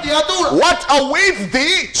yourself, what awaits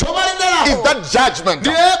thee is that judgment.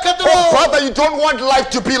 Oh brother, you don't want life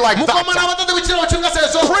to be like that.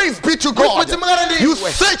 Praise be to God. You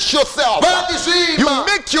search yourself, you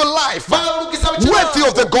make your life worthy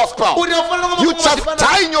of the gospel. You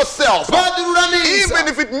chastise yourself even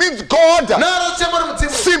if it means God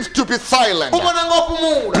seems to be silent.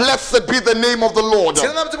 Blessed be the name of the Lord.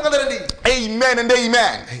 Amen and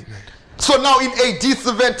amen. So now in AD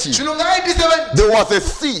 70, there was a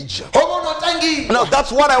siege. Now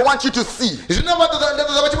that's what I want you to see.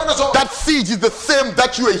 That siege is the same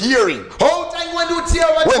that you are hearing.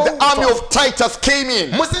 When the army of Titus came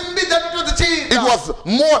in, it was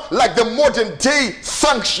more like the modern day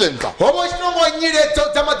sanctions.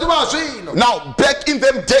 Now back in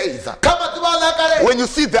them days, when you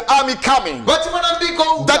see the army coming,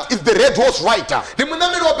 that is the Red Horse Rider.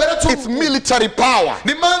 It's military power.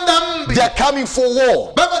 They are coming for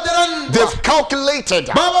war. They've calculated,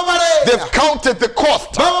 they've counted the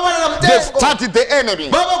cost, they've studied the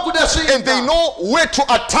enemy, and they know where to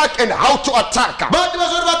attack and how to attack.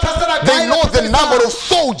 They know the number of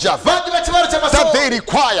soldiers that they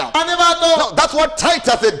require. Now, that's what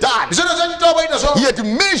Titus had done. He had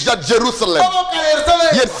measured Jerusalem.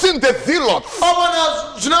 He had seen the zealots.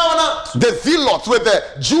 The zealots were the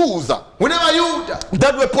Jews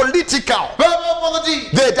that were political.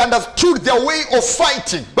 They had understood their way of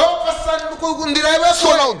fighting. So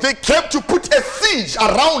now they came to put a siege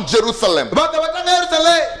around Jerusalem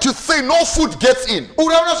to say no food gets in,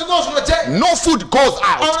 no food goes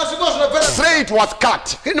out, trade was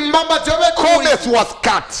cut, commerce was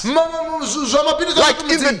cut. Like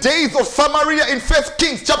in the days of Samaria in 1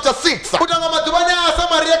 Kings chapter 6,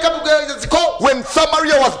 when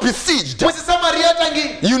Samaria was besieged,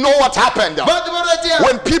 you know what happened?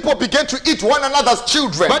 When people began to eat one another's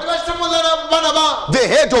children, the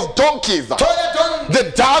head of donkeys,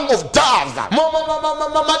 the dung of doves.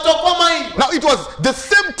 Now it was the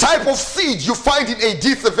same type of siege you find in AD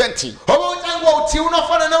 70. Is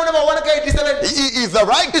that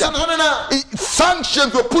right?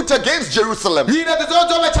 Sanctions were put against Jerusalem.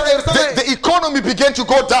 The economy began to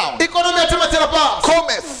go down.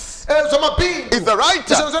 Commerce. Is that right?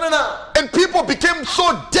 And people became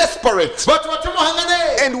so desperate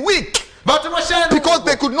and weak because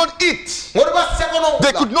they could not eat,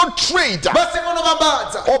 they could not trade.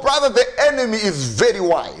 Oh brother, the enemy is very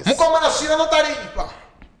wise.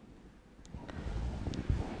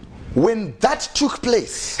 When that took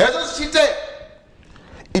place,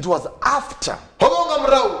 it was after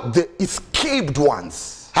the escaped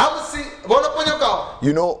ones.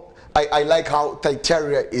 You know, I like how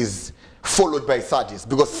Thyatira is followed by Sardis,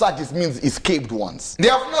 because Sardis means escaped ones. You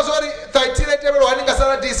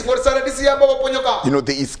know,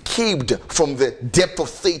 they escaped from the depth of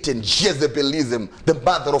Satan, Jezebelism, the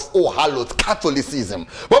mother of all harlots, Catholicism.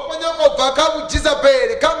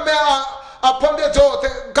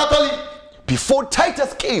 Before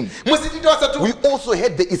Titus came, we also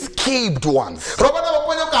had the escaped ones,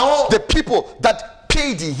 the people that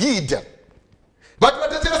paid heed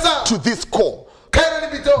to this call.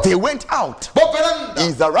 They went out.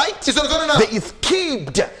 Is that right? They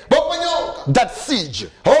escaped that siege.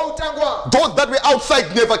 Those that were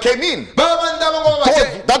outside never came in. Those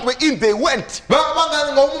that were in, they went.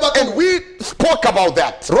 And we spoke about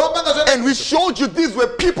that. And we showed you these were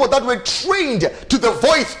people that were trained to the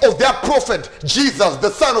voice of their prophet, Jesus,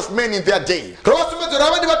 the Son of Man in their day.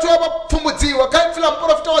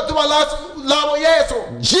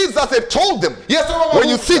 Jesus had told them, when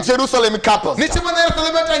you see Jerusalem couples,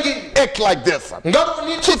 act like this.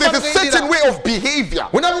 So there's a certain way of behavior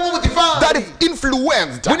that is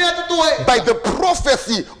influenced by the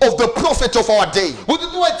prophecy of the prophet of our day.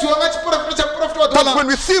 That when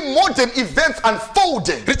we see modern events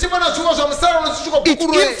unfolding, it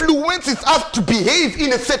influences us to behave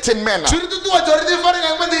in a certain manner.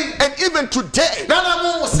 And even today, there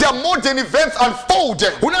are modern events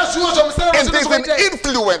unfolding, and there's an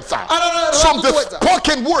influencer from the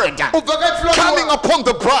spoken word coming upon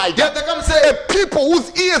the bride, a people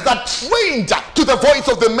whose ears are trained to the voice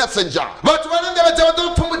of the messenger.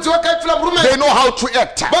 They know how to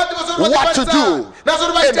act, what to do,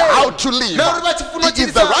 and how to live.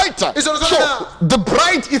 Is the right? So the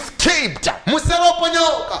bride escaped,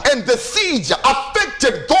 and the siege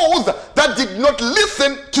affected those that did not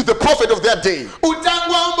listen to the prophet of their day.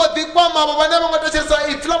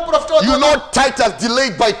 You know, Titus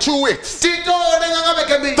delayed by 2 weeks.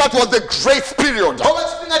 That was the grace period.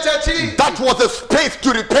 That was a space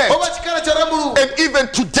to repent. And even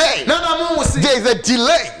today, there is a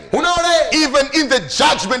delay. Even in the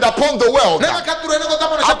judgment upon the world.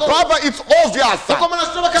 Brother, it's obvious.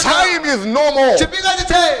 Time is no more.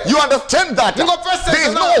 You understand that? There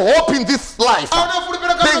is no hope in this life.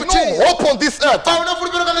 There is no hope on this earth.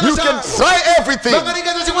 You can try everything.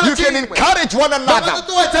 You can encourage one another.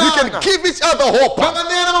 You can give each other hope.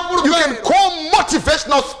 You can call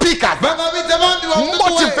motivational speakers,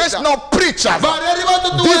 motivational preachers.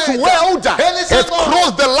 This world has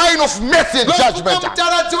crossed the line of mercy and judgment.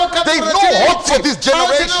 There is no hope for this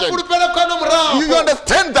generation. You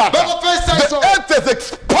understand that? The earth has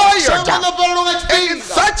expired. And in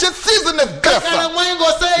such a season as this,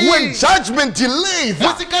 when judgment delays,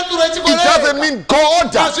 it doesn't mean God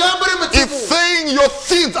is saying your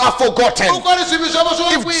sins are forgotten.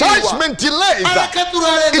 If judgment delays,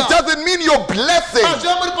 it doesn't mean your blessing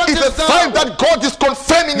is a sign that God is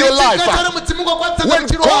confirming your life. When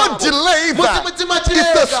God delays,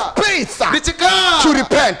 it's a space to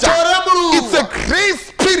repent. It's a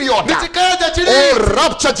grace period. Oh,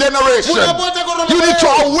 rapture generation, you need to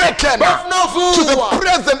awaken to the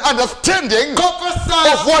present understanding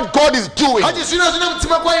of what God is doing.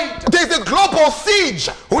 There's a global siege.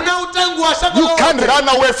 You can't run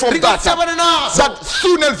away from that. That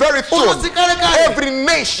soon and very soon, every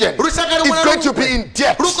nation is going to be in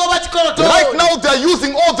debt. Right now, they're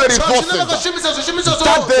using all the resources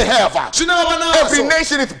that they have. Every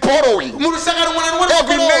nation is borrowing.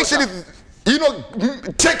 Every nation is,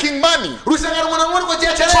 taking money from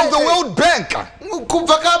the World Bank.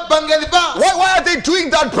 Why are they doing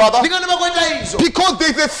that, brother? Because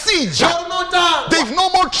there's a siege. There's no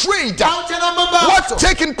more trade. What's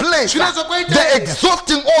taking place? They're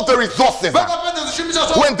exhausting all the resources.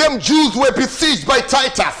 When them Jews were besieged by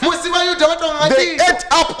Titus, they ate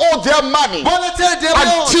up all their money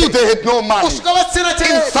until they had no money. In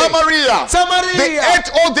Samaria, they ate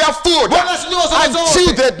all their food until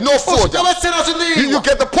they had no food. You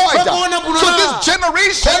get the point. So this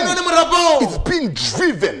generation is being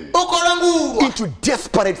driven into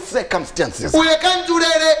desperate circumstances.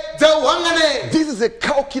 This is a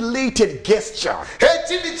calculated gesture.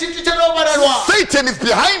 Satan is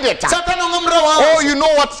behind it. Oh, you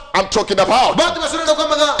know what I'm talking about.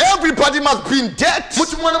 Everybody must be in debt. And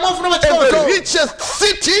the richest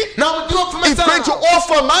city is going to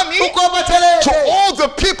offer money to all the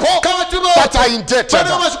people that are indebted.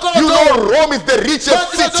 You know, Rome is the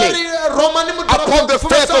richest city upon the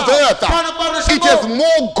face of the earth. It has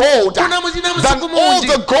more gold than all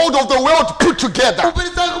the gold of the world put together.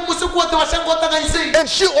 And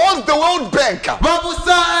she owns the World Bank. And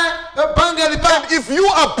if you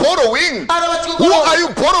are borrowing, who are you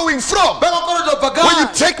borrowing from? When you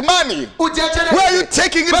take money, where are you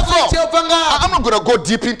taking it from? I'm not going to go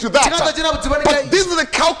deep into that. But this is a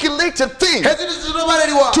calculated thing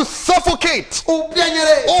to suffocate all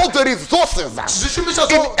the resources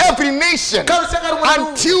in every nation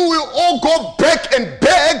until we all go back and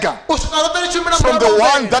beg from am the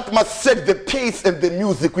one that must set the pace and the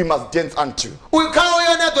music we must dance unto. You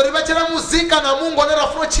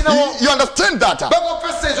understand that?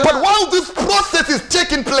 But while this process is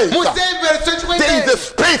taking place, there is a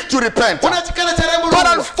space to repent. But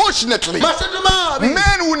unfortunately,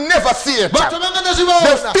 men will never see it.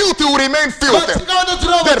 The filthy will remain filthy.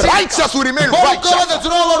 The righteous will remain righteous.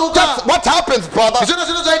 That's what happens, brother.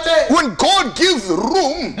 When God gives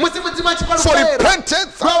room for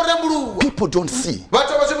repentance, people don't see.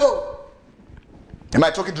 Am I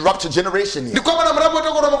talking to Rapture generation here?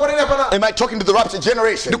 Am I talking to the Rapture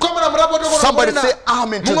generation? Somebody say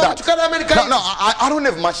amen to that. No, I don't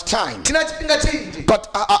have much time. But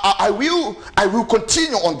I will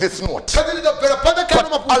continue on this note.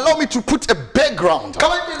 But allow me to put a background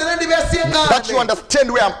that you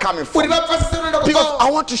understand where I'm coming from. Because I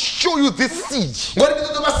want to show you this siege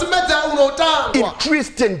in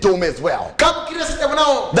Christendom as well.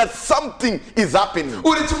 That something is happening.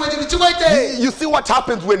 You see what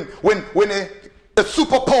happens when a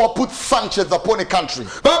superpower puts sanctions upon a country.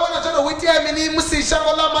 For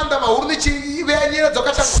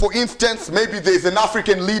instance, maybe there is an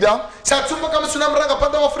African leader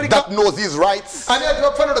that knows his rights,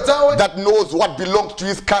 that knows what belongs to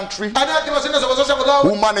his country,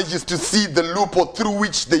 who manages to see the loophole through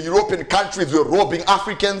which the European countries were robbing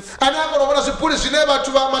Africans. And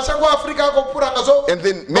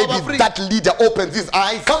then maybe that leader opens his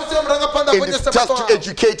eyes and starts to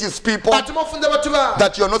educate his people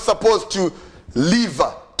that you're not supposed to live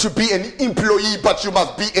to be an employee, but you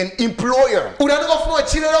must be an employer. You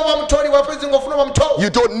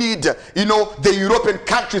don't need, the European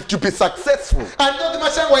countries to be successful.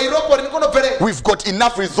 We've got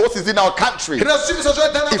enough resources in our country.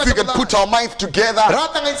 If we can put our minds together,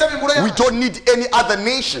 we don't need any other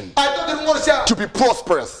nation to be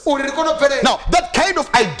prosperous. Now, that kind of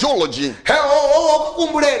ideology,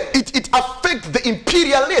 it affects the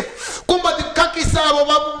imperialists,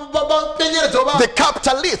 the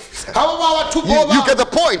capitalists. You get the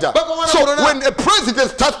point. So when a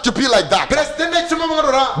president starts to be like that,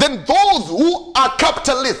 then those who are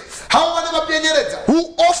capitalists,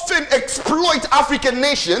 who often exploit African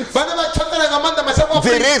nations,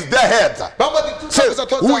 they raise their heads. So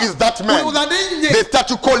who is that man? They start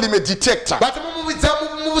to call him a dictator.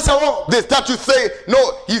 They start to say,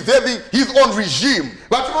 no, he's having his own regime.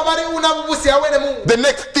 The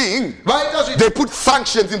next thing, they put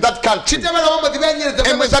sanctions in that country. And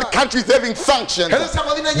when that country is having sanctions,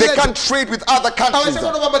 they can't trade with other countries.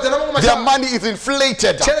 Their money is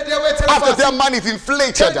inflated. After their money is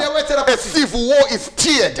inflated, a civil war is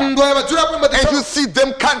steered. And you see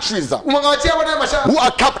them countries who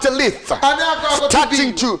are capitalists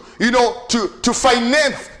starting to, to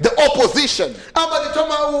finance the opposition,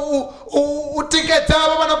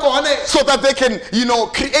 so that they can,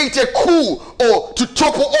 create a coup or to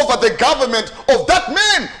topple over the government of that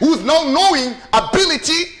man who's now knowing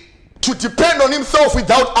ability to depend on himself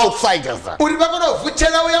without outsiders. But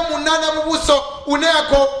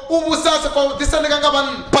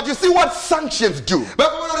you see what sanctions do?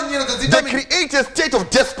 They create a state of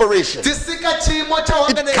desperation.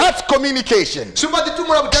 It cuts communication,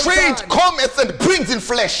 trade, commerce, and brings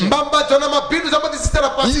inflation. And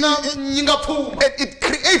it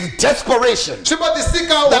creates desperation.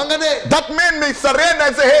 That man may surrender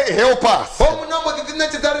and say, hey, help us.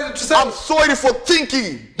 I'm sorry for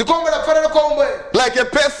thinking like a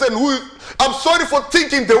person who, I'm sorry for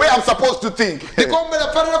thinking the way I'm supposed to think. I'm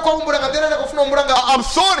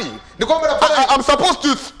sorry. I'm supposed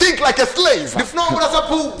to think like a slave so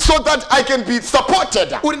that I can be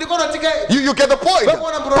supported. You get the point?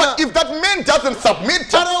 But if that man doesn't submit,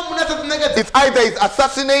 it's either he's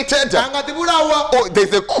assassinated or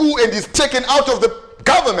there's a coup and he's taken out of the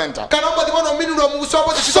government, so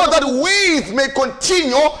that ways may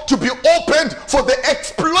continue to be opened for the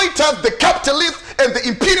exploiters, the capitalists, and the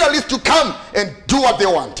imperialists to come and do what they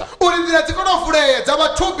want. Now,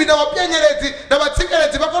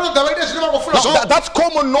 that's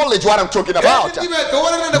common knowledge what I'm talking about.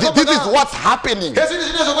 This is what's happening.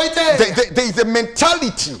 There is a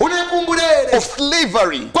mentality of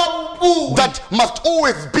slavery that must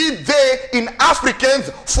always be there in Africans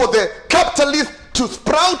for the capitalists to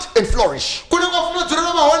sprout and flourish. But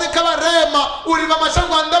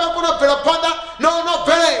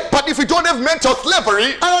if we don't have mental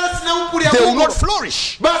slavery, they will not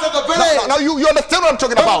flourish. Now you understand what I'm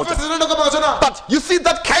talking about. But you see,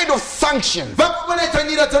 that kind of sanction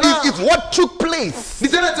is what took place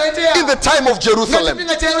in the time of Jerusalem.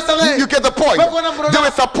 You get the point? They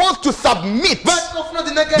were supposed to submit.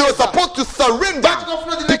 They were supposed to surrender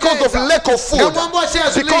because of lack of food,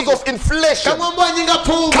 because of inflation,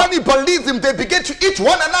 Cannibalism, they begin to eat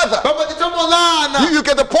one another. You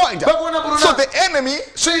get the point? So the enemy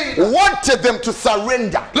wanted them to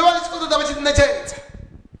surrender.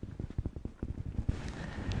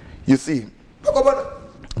 You see,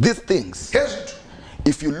 these things,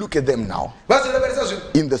 if you look at them now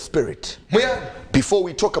in the spirit, before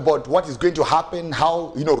we talk about what is going to happen,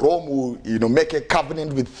 how Rome will make a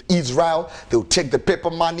covenant with Israel, they will take the paper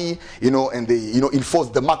money, and they enforce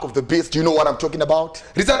the mark of the beast. You know what I'm talking about?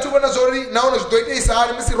 That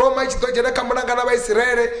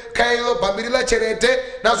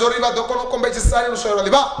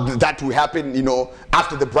will happen,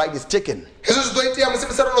 after the bride is taken.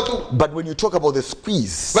 But when you talk about the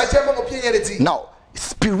squeeze, now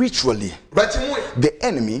spiritually, the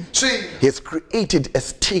enemy has created a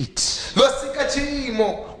state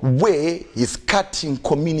where he's cutting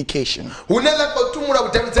communication,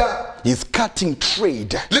 he's cutting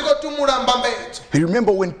trade. You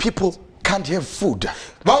remember when people can't have food, a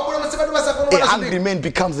hungry man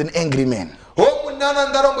becomes an angry man,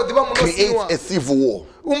 creates a civil war,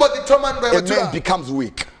 a man becomes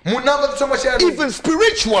weak. Even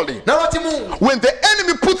spiritually, when the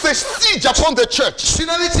enemy puts a siege upon the church,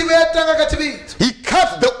 he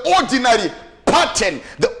cuts the ordinary pattern,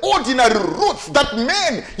 the ordinary roots that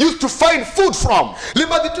men used to find food from. The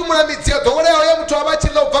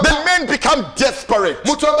men become desperate.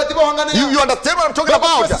 You understand what I'm talking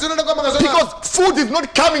about? Because food is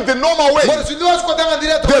not coming the normal way.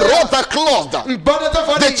 The roads are closed.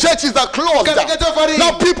 The churches are closed.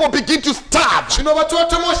 Now people begin to starve. Now,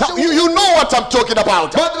 you know what I'm talking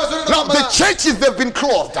about. Now the churches have been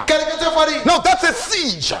closed. Now that's a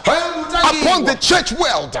siege upon the church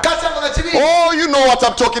world. Oh, you know what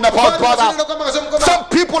I'm talking about, brother. Some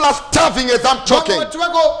people are starving as I'm talking.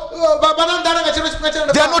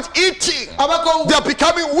 They are not eating. They are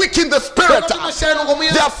becoming weak in the spirit.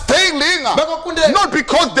 They are failing, not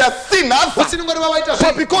because they are sinners, but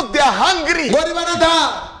because they are hungry.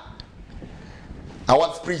 I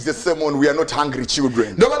once preached the sermon, we are not hungry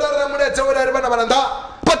children.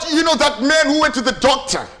 But you know that man who went to the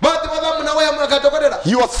doctor,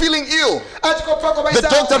 he was feeling ill. The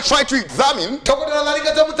doctor tried to examine,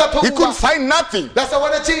 he couldn't find nothing.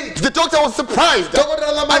 The doctor was surprised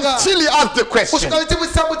until he asked the question,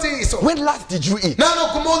 when last did you eat?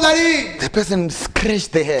 The person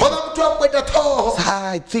scratched their head.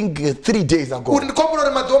 I think 3 days ago. The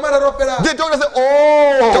doctor said,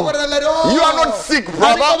 oh, you are not sick,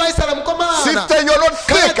 brother. Sister, you are not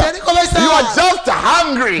sick. You are just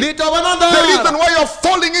hungry. The reason why you're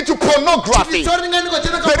falling into pornography,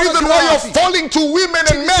 the reason why you're falling to women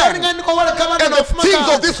and men and the things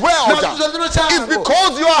of this world is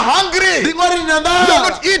because you are hungry. You're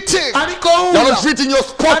not eating. You're not reading your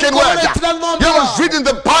spoken word. You're not reading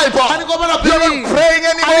the Bible. You're not praying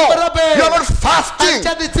anymore. You're not fasting.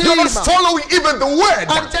 You're not following even the word.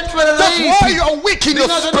 That's why you are weak in your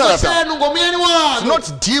spirit. It's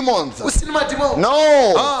not demons.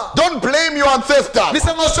 No. Don't blame your ancestors.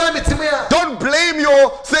 Don't blame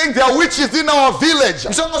your saying there are witches in our village.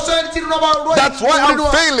 That's why I'm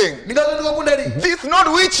failing. These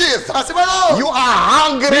not witches. You are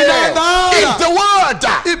hungry. Eat the word.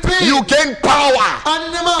 You gain power.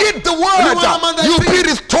 Eat the word. You be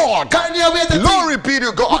restored. Glory be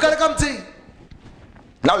to God.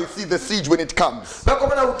 Now you see the siege when it comes.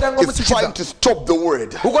 It's trying to stop the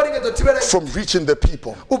word from reaching the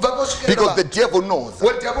people. Because the devil knows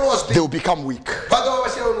they will become weak.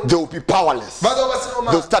 They will be powerless.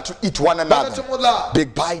 They'll start to eat one another.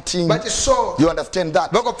 Big biting. You understand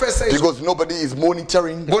that? Because nobody is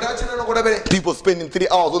monitoring. People spending 3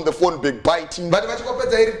 hours on the phone big biting. You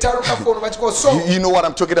know what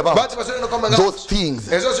I'm talking about? Those things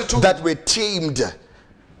that were tamed,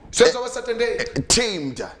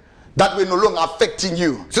 that were no longer affecting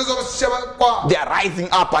you, they are rising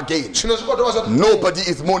up again. Nobody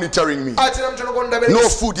is monitoring me. No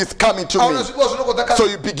food is coming to me. So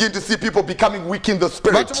you begin to see people becoming weak in the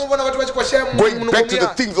spirit, going back to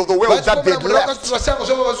the things of the world that they left.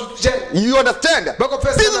 You understand?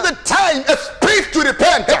 This is the time, a space to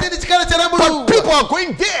repent. But people are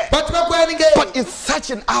going there. But in such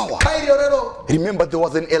an hour, remember there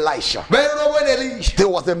was an Elisha. There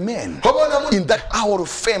was a man in that hour of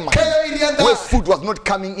famine, where food was not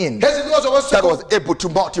coming in, that was able to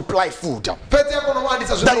multiply food,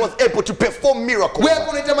 that was able to perform miracles.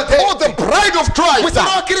 Oh, the bride of Christ,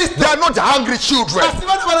 they are not hungry children.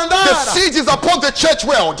 The siege is upon the church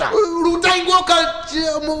world.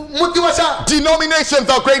 Denominations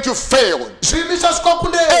are going to fail.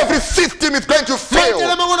 Every system is going to fail.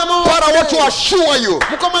 But I want to assure you,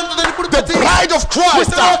 the bride of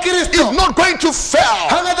Christ is not going to fail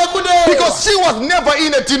because she was never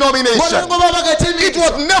in a denomination. It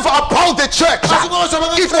was never about the church.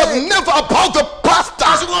 It was never about the pastor.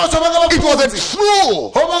 It was a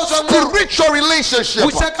true spiritual relationship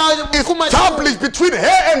established between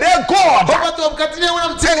her and her God. And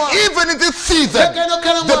even in this season,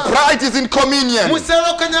 the bride is in communion.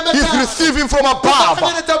 He's receiving from above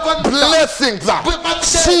blessings,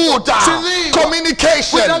 food,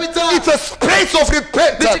 communication. It's a space of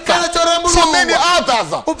repentance for many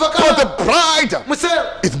others, but the bride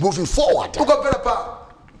is moving forward.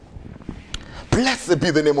 Blessed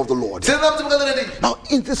be the name of the Lord. Now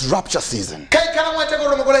in this rapture season,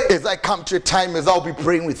 as I come to a time as I'll be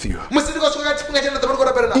praying with you,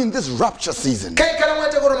 in this rapture season,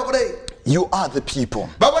 you are the people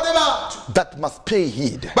that must pay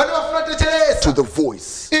heed to the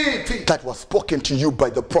voice that was spoken to you by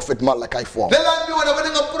the prophet Malachi 4.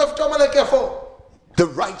 The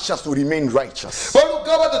righteous will remain righteous.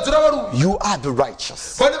 You are the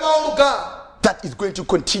righteous that is going to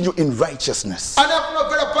continue in righteousness,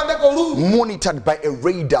 monitored by a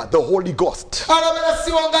radar, the Holy Ghost,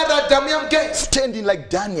 standing like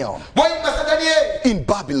Daniel in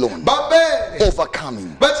Babylon,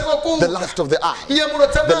 overcoming the lust of the eye,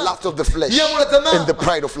 the lust of the flesh, and the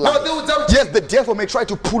pride of life. Yes, the devil may try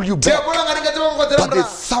to pull you back, but there's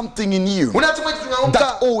something in you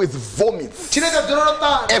that always vomits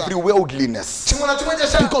every worldliness,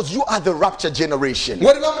 because you are the rapture generation. You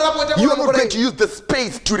are not going to use the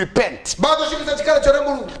space to repent,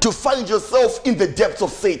 to find yourself in the depths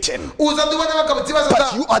of Satan, but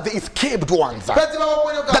you are the escaped ones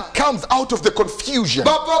that comes out of the confusion,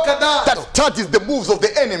 that studies the moves of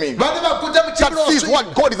the enemy, that sees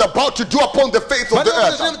what God is about to do upon the face of the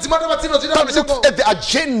earth, that looks at the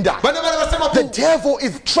agenda. The devil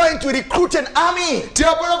is trying to recruit an army, a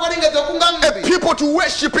people to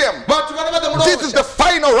worship him. This is the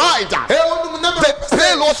final rider, the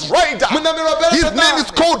perilous rider. His name is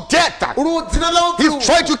called death. He's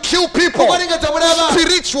trying to kill people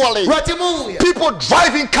spiritually. People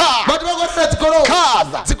driving cars,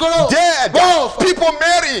 dead. People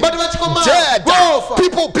marrying, dead.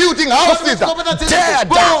 People building houses, dead.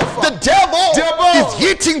 The devil is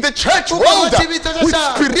hitting the church world with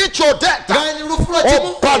spiritual death.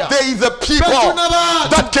 Oh, but there is a people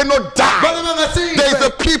that cannot die. There is a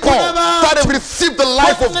people that have received the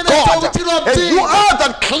life of God, and you are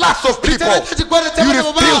that class of people. You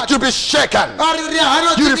refuse to be shaken.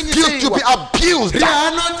 You refuse to be abused.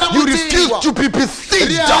 You refuse to be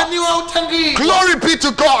besieged. Glory be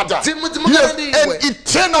to God. You have an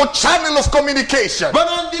eternal channel of communication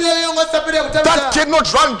that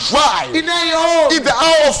cannot run dry. In the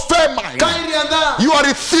hour of famine, you are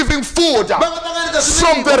receiving food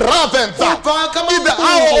from the ravens. In the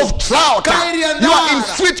hour of drought, you are in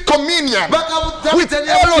sweet communion with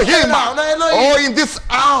Elohim. Oh, in this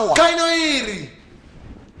hour,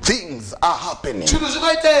 things are happening,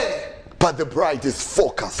 but the bride is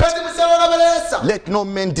focused. Let no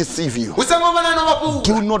man deceive you.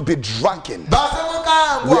 Do not be drunken.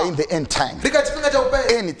 We are in the end time.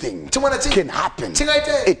 Anything can happen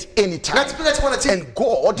at any time, and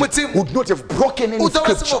God would not have broken any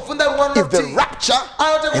scripture. If the rapture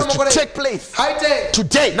is to take place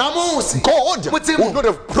today, God would not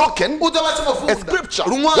have broken a scripture.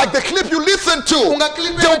 Like the clip you listen to,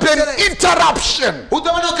 there will be an interruption of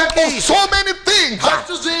so many things.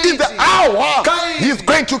 In the hour He's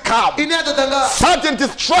going to come, sudden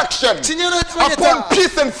destruction upon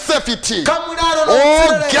peace and safety.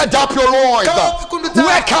 Oh, get up your loins.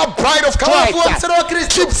 Wake up, bride of Christ.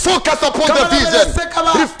 Keep focus upon the vision.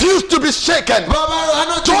 Refuse to be shaken.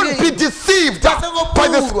 Don't be deceived by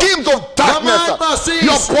the schemes of darkness.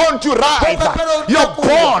 You're born to rise. You're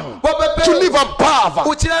born to live above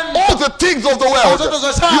all the things of the world.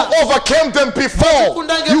 You overcame them before.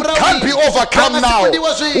 You can't be overcome now.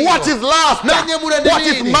 What is last? What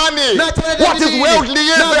is money? What is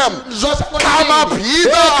worldlyism? Come up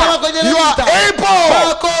hither. You are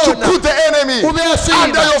able to put the enemy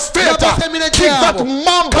under your feet. Kick that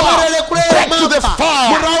mamba back to the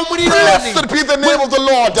fire. Blessed be the name of the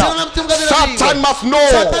Lord. Satan must know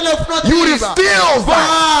you refuse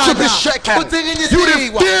to be shaken. You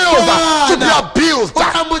refuse to be abused.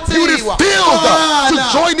 You refuse to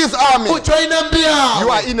join his army. You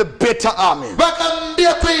are in a better army,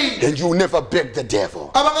 and you will never beg the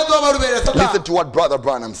devil. Listen to what Brother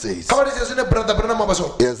Branham says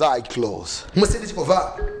as I close.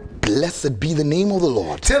 Blessed be the name of the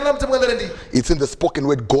Lord. It's in the spoken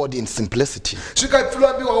word, God in simplicity.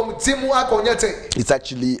 It's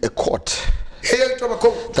actually a quote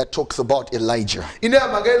that talks about Elijah.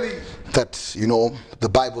 That, the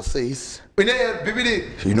Bible says,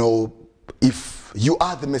 if you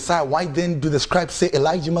are the Messiah, why then do the scribes say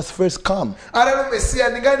Elijah must first come? Say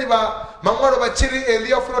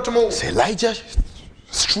Elijah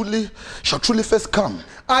shall truly first come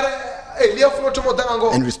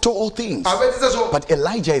and restore all things. But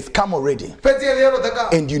Elijah is come already,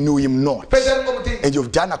 and you knew him not, and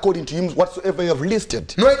you've done according to him whatsoever you have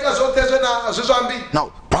listed.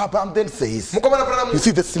 Now Brabham then says, you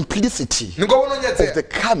see, the simplicity of the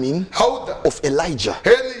coming of Elijah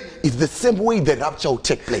is the same way the rapture will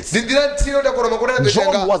take place.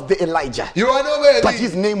 John was the Elijah, but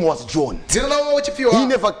his name was John. He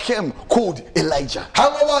never came called Elijah.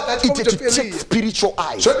 It is to take spiritual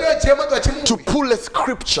eyes to pull a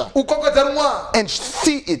scripture and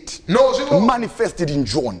see it manifested in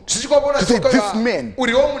John, to say this man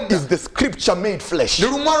is the scripture made flesh.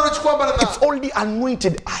 It's only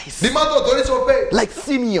anointed eyes like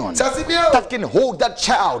Simeon that can hold that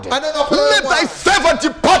child. Let thy servant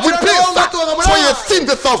depart in peace, for you have seen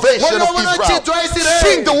the salvation of Israel.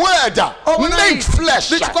 Seen the word made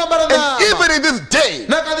flesh. And even in this day,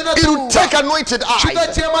 it will take anointed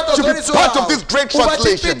eyes to be part of this great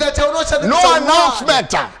translation. No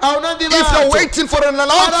announcement. If you're waiting for an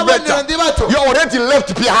announcement, you're already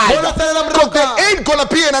left behind, because there ain't gonna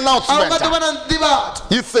be an announcement.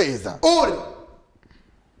 He says,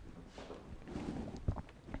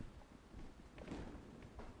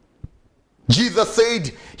 Jesus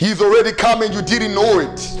said he's already come and you didn't know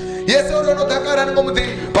it.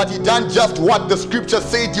 But he done just what the scripture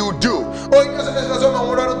said he would do.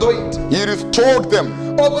 He restored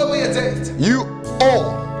them. You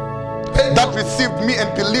all that received me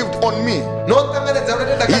and believed on me,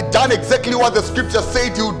 he done exactly what the scripture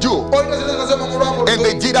said he would do, and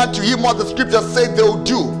they did unto him what the scripture said they would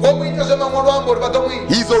do.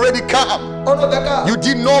 He's already come. You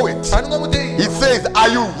didn't know it. He says, are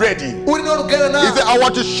you ready? He said, I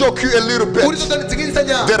want to shock you a little bit.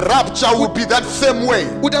 The rapture will be that same way.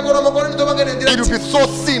 It will be so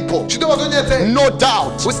simple. No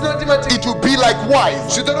doubt it will be like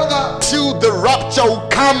wise till the rapture will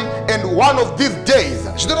come, and one of these days,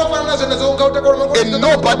 and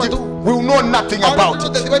nobody will know nothing about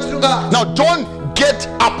it. Now don't get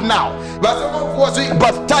up now, but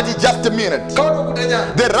study just a minute.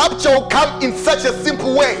 The rapture will come in such a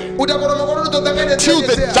simple way till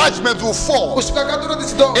the judgment will fall,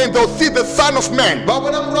 and they'll see the Son of Man.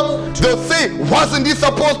 They'll say, wasn't he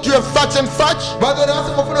supposed to have such and such?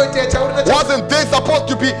 Wasn't they supposed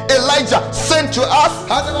to be Elijah sent to us?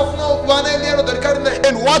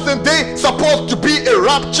 And wasn't they supposed to be a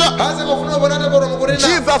rapture?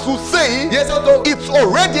 Jesus will say, it's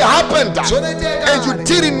already happened, and you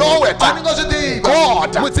didn't know it.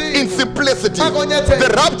 God, in simplicity, the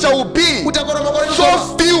rapture will be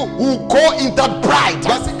so few who go in that bride.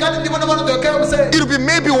 It will be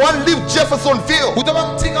maybe one leave Jeffersonville,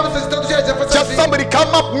 just somebody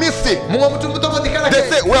come up missing. They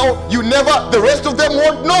say, well, you never, the rest of them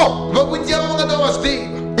won't know.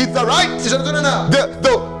 It's alright.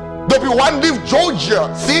 There'll be one leave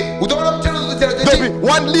Georgia, see? There'll be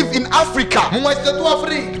one live in Africa. And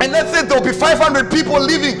let's say there'll be 500 people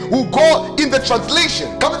living who go in the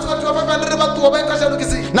translation.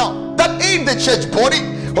 Now, that ain't the church body.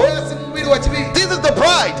 This is the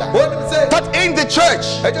bride. That ain't the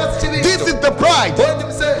church. This is the bride.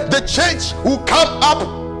 The church will come up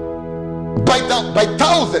by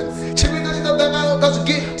thousands.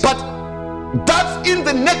 But that's in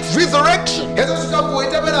the next resurrection.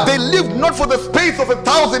 They lived not for the space of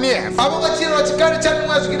 1,000 years. See,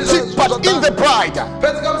 but in the bride,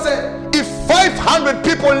 if 500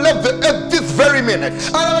 people left the earth this very minute,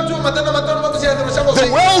 the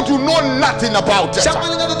world will know nothing about it.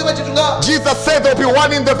 Jesus said there'll be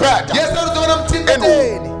one in the bed, and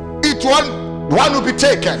each one will be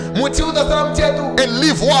taken and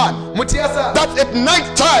leave one. That's at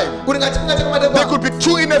night time. There could be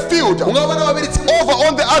two in a field over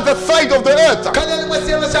on the other side of the earth.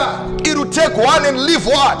 It will take one and leave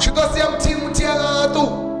one.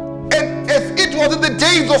 And as it was in the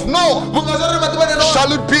days of Noah, shall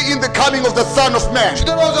it be in the coming of the Son of Man.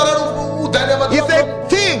 He said,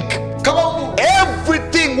 think,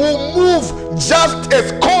 everything will move just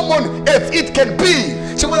as common as it can be.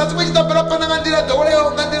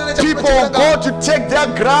 People will go to take their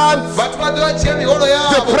grants.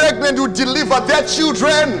 The pregnant will deliver their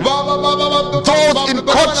children. Those in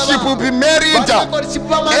courtship will be married.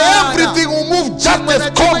 Everything will move just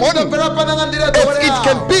as common as it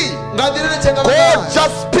can be. God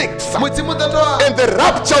just speaks, and the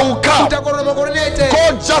rapture will come.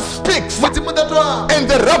 God just speaks, and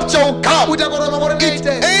rapture will come, it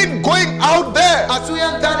ain't going out there.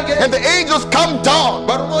 And the angels come down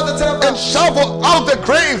and shovel out the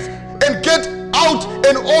graves and get out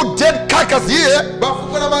an old dead carcass here. What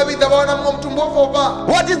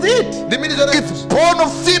is it? It's born of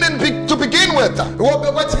sin and to begin with,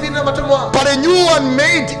 but a new one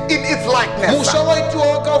made in its likeness.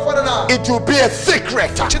 It will be a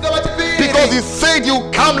secret, because he said you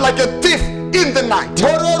come like a thief in the night.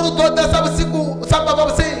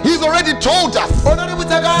 He's already told us the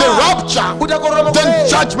rapture, then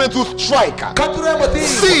judgment will strike.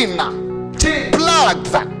 Sin,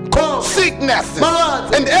 plagues, sicknesses,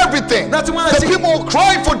 and everything. The people will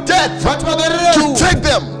cry for death to take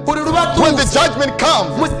them when the judgment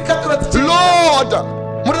comes. Lord,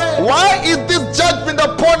 why is this judgment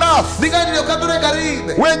upon us?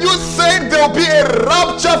 When you said there will be a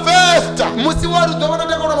rapture first,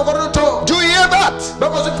 do you hear that?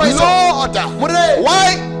 Lord,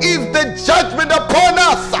 why is the judgment upon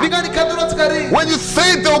us? When you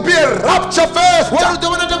say there will be a rapture first,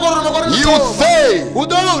 you say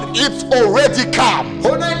it's already come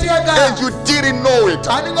and you didn't know it.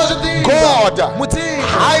 God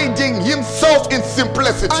hiding himself in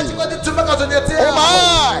simplicity. Oh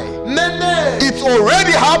my, it's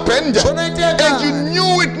already happened and you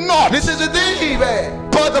knew it not.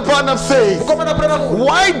 Brother Branham says,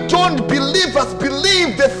 why don't believers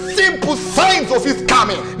believe the simple signs of his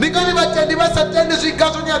coming? That's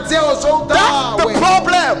the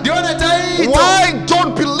problem. Why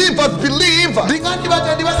don't believers believe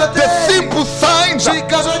the simple signs of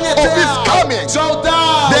his coming?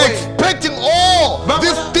 They're expecting all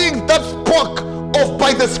these things that spoke of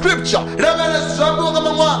by the scripture,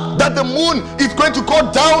 that the moon is going to go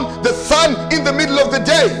down, the sun in the middle of the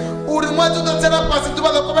day,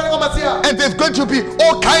 and there's going to be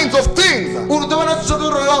all kinds of things.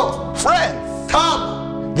 Friends,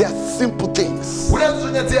 they are simple things,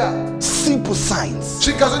 simple signs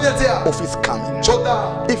of his coming.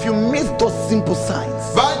 If you miss those simple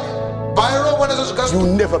signs,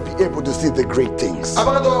 you'll never be able to see the great things.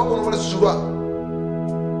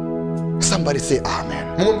 Somebody say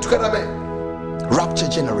amen. Rapture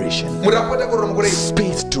generation,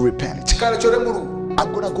 space to repent.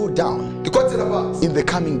 I'm gonna go down in the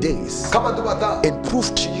coming days and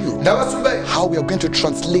prove to you how we are going to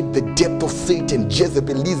translate the depth of Satan,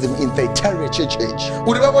 Jezebalism in the entire church age,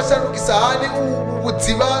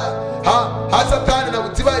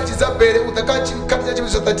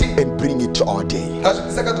 and bring it to our day.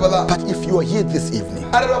 But if you are here this evening,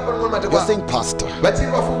 you're saying, Pastor,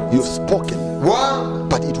 you've spoken,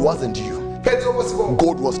 but it wasn't you.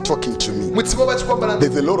 God was talking to me. There's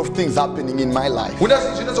a lot of things happening in my life.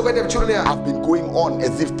 I've been going on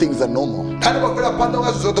as if things are normal,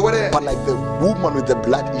 but like the woman with the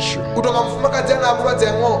blood issue,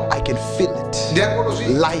 I can feel it.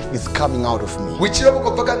 Life is coming out of me,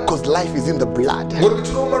 because life is in the blood.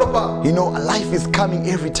 You know, life is coming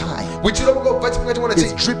every time.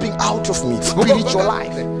 It's dripping out of me. Spiritual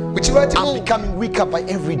life. I'm becoming weaker by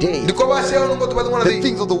every day. The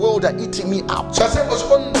things of the world are eating me up.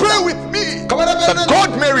 Pray with me that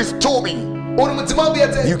God may restore me.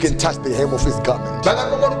 You can touch the hem of his garment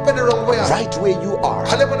right where you are,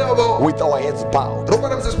 with our heads bowed.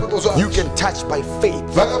 You can touch by faith,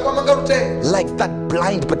 like that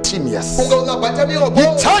blind Bartimaeus. He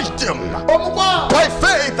touched him by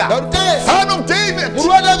faith. Son of David,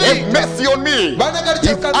 have mercy on me.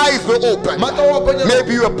 His eyes were open.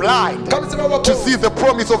 Maybe you are blind to see the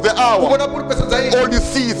promise of the hour. All you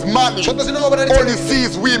see is money. All you see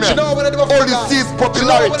is women. All you see is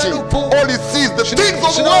popularity. All you see is the things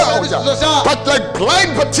of the world. But like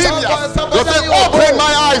blind Bartimaeus, you say, open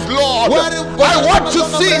my eyes, Lord. I want to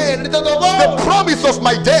see the promise of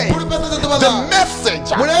my day, the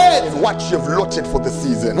message, and what you've allotted for the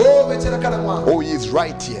season. Oh, he is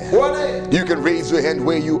right here. You can raise your hand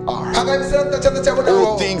where you are.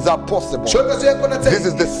 All things are possible. This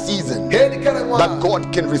is the season that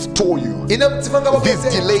God can restore you. This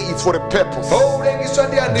delay is for a purpose.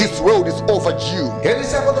 This road is overdue.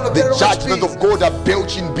 The judgment of God are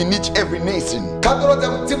belching beneath every nation,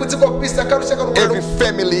 every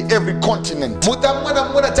family, every continent. But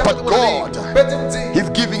God is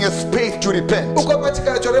giving a space to repent,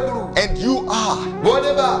 and you are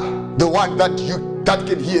the one that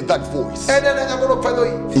can hear that voice,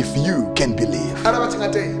 if you can believe.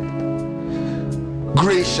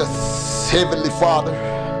 Gracious Heavenly Father,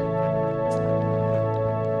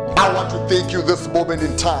 I want to thank you this moment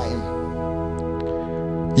in time.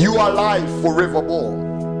 You are alive forevermore,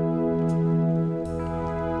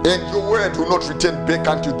 and your word will not return back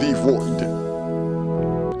unto thee void.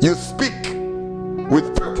 You speak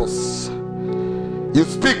with purpose. You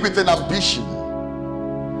speak with an ambition.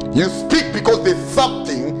 You speak because there's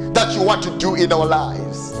something that you want to do in our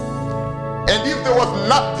lives. And if there was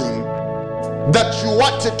nothing that you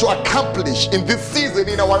wanted to accomplish in this season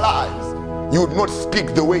in our lives, you would not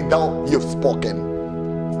speak the way thou you've spoken.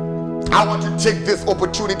 I want to take this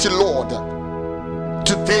opportunity, Lord,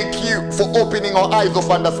 to thank you for opening our eyes of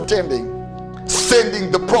understanding,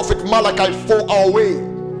 sending the prophet Malachi 4 our way.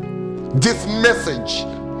 This message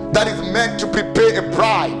that is meant to prepare a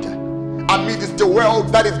bride amidst the world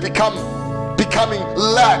that is becoming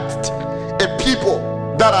laxed, a people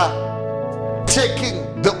that are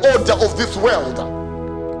taking the order of this world.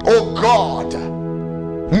 Oh God,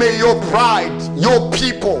 may your bride, your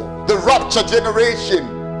people, the rapture generation,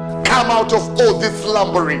 come out of all this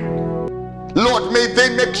slumbering. Lord, may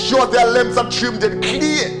they make sure their lamps are trimmed and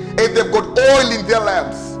clear, and they've got oil in their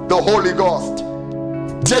lamps, the Holy Ghost.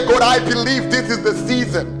 Dear God, I believe this is the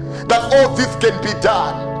season that all this can be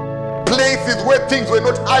done. Places where things were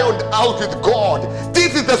not ironed out with God.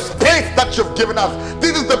 This is the space that you've given us.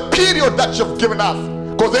 This is the period that you've given us.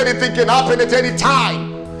 Because anything can happen at any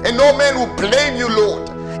time. And no man will blame you, Lord,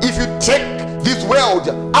 if you take this world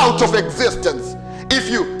out of existence. If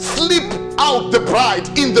you slip out the bride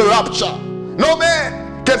in the rapture, no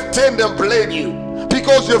man can stand and blame you,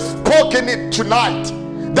 because you've spoken it tonight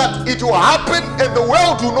that it will happen and the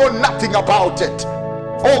world will know nothing about it.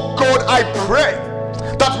 Oh God, I pray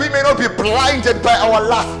that we may not be blinded by our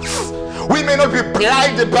lusts. We may not be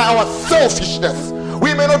blinded by our selfishness.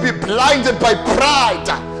 We may not be blinded by pride,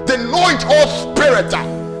 the anoint or spirit,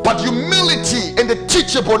 but humility and the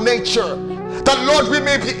teachable nature. That Lord, we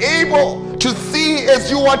may be able to see as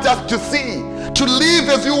you want us to see, to live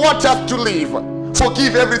as you want us to live.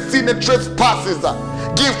 Forgive every sin and trespasses.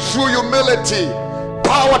 Give true humility,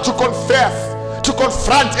 power to confess, to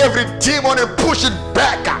confront every demon and push it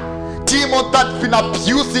back. Demon that's been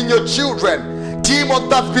abusing your children, demon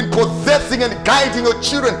that's been possessing and guiding your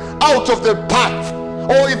children out of the path.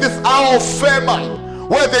 Or in this hour of famine,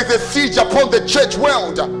 where there's a siege upon the church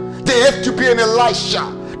world, there has to be an Elisha,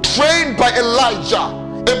 trained by Elijah,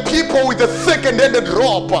 a people with a second-handed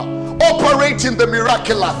rope, operating the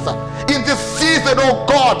miraculous. In this season, oh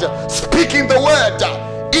God, speaking the word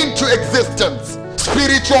into existence,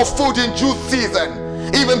 spiritual food in due season.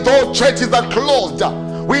 Even though churches are closed,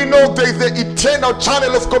 we know there is an eternal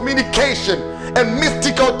channel of communication, a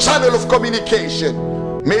mystical channel of communication.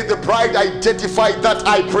 May the bride identify that,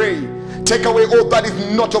 I pray. Take away all that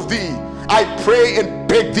is not of thee. I pray and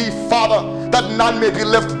beg thee, Father, that none may be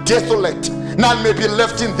left desolate, none may be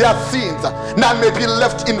left in their sins, none may be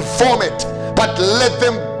left in vomit, but let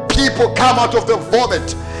them people come out of the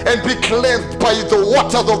vomit and be cleansed by the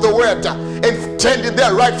waters of the word and stand in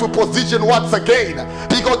their rightful position once again,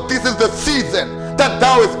 because this is the season that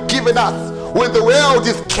thou hast given us, when the world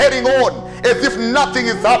is carrying on as if nothing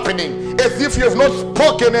is happening, as if you have not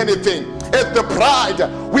spoken anything. As the bride,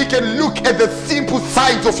 we can look at the simple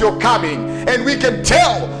signs of your coming and we can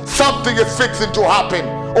tell something is fixing to happen.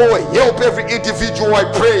 Oh, help every individual, I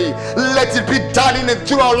pray. Let it be done in and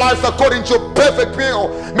through our lives according to your perfect will.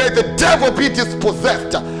 May the devil be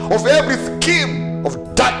dispossessed of every scheme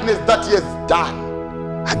of darkness that he has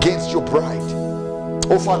done against your bride.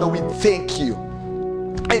 Oh Father, we thank you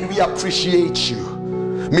and we appreciate you.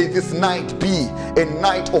 May this night be a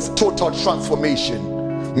night of total transformation.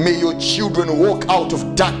 May your children walk out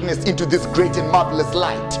of darkness into this great and marvelous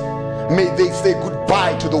light. May they say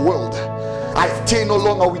goodbye to the world. I stay no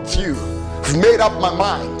longer with you. I've made up my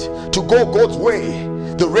mind to go God's way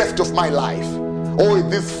the rest of my life. Oh, in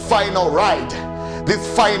this final ride,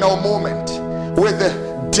 this final moment where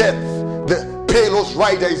the perilous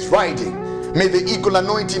rider is riding, may the eagle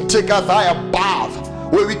anointing take us high above,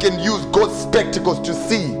 where we can use God's spectacles to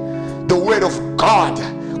see the word of God,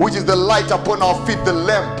 which is the light upon our feet, the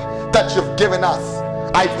lamp that you've given us.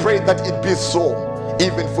 I pray that it be so,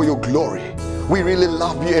 even for your glory. We really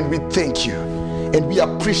love you and we thank you. And we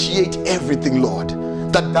appreciate everything, Lord,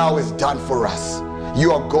 that thou hast done for us.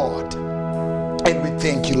 You are God. And we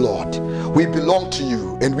thank you, Lord. We belong to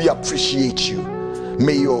you and we appreciate you.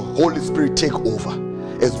 May your Holy Spirit take over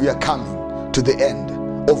as we are coming to the end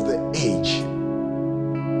of the age.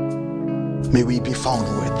 May we be found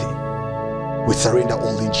worthy. We surrender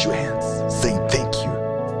all into your hands, saying thank you.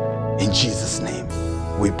 In Jesus' name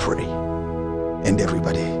we pray. And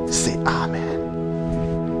everybody say amen.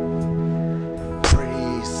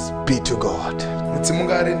 Praise be to God.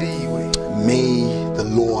 May the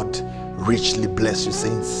Lord richly bless you,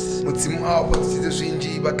 saints. We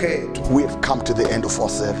have come to the end of our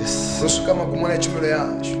service.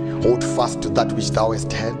 Hold fast to that which thou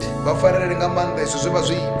hast heard.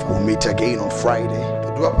 We'll meet again on Friday.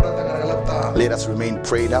 Let us remain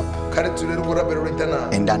prayed up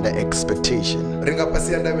and under expectation.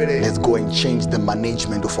 Let's go and change the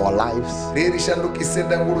management of our lives. And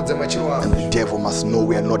the devil must know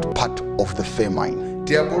we are not part of the famine.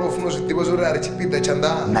 Neither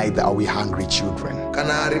are we hungry children.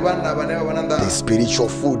 There's spiritual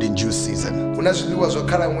food in due season. A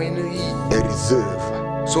reserve.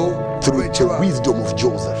 So through the wisdom of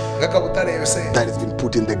Joseph that has been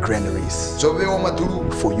put in the granaries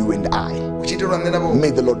for you and I.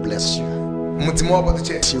 May the Lord bless you.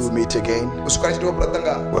 Till we meet again,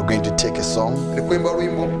 we're going to take a song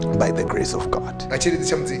by the grace of God.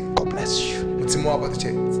 God bless you.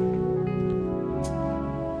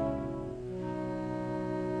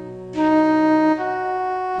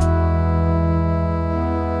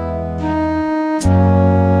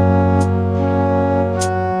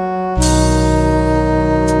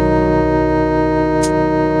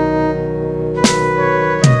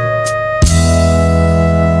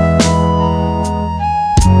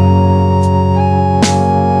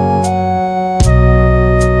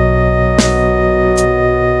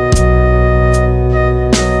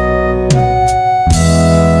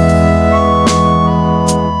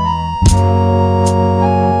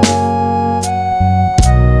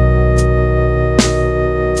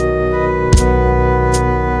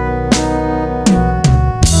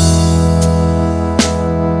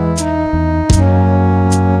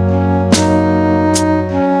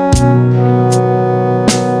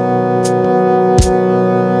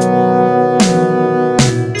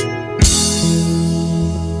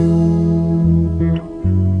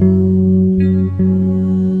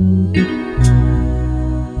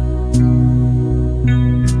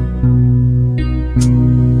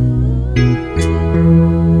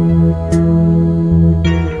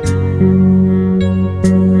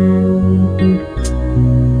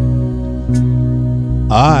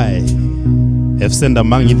 I have sent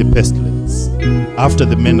among you the pestilence, after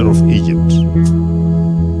the manner of Egypt.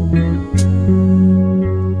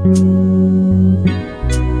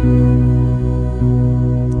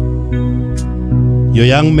 Your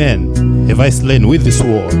young men have I slain with the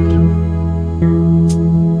sword.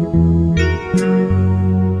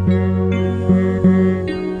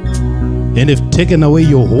 And have taken away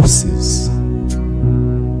your horses.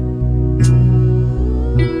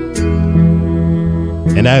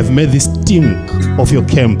 And I have made the stink of your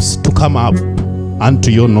camps to come up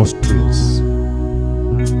unto your nostrils.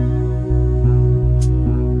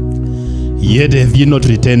 Yet have ye not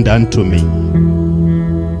returned unto me,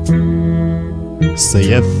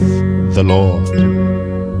 saith the Lord.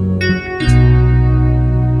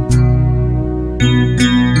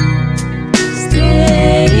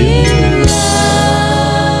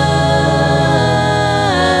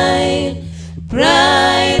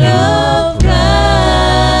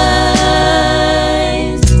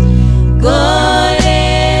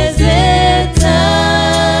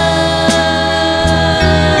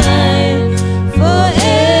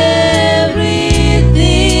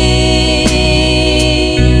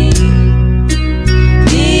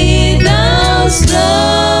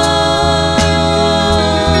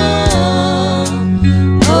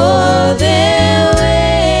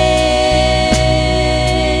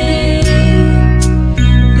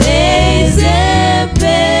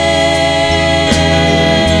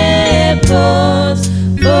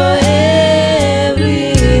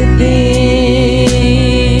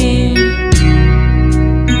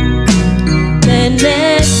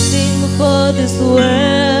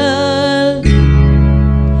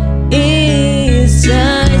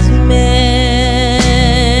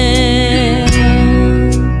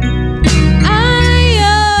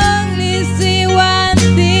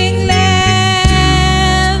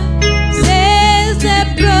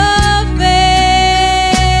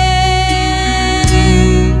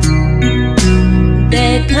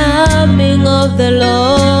 Of the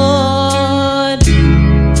Lord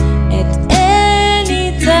at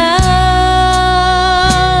any time,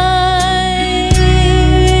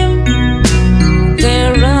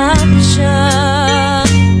 the rapture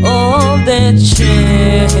of the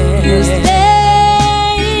church.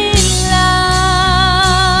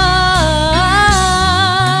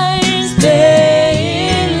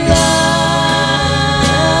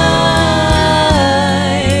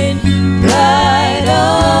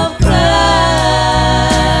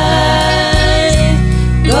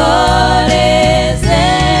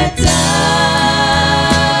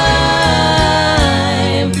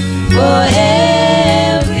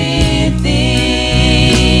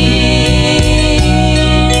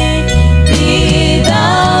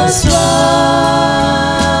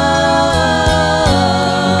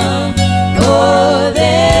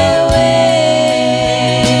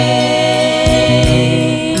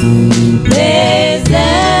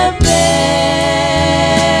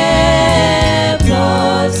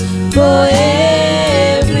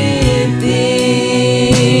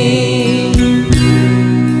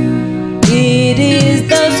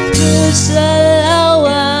 shall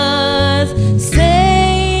our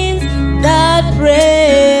saints that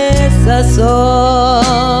praise us all.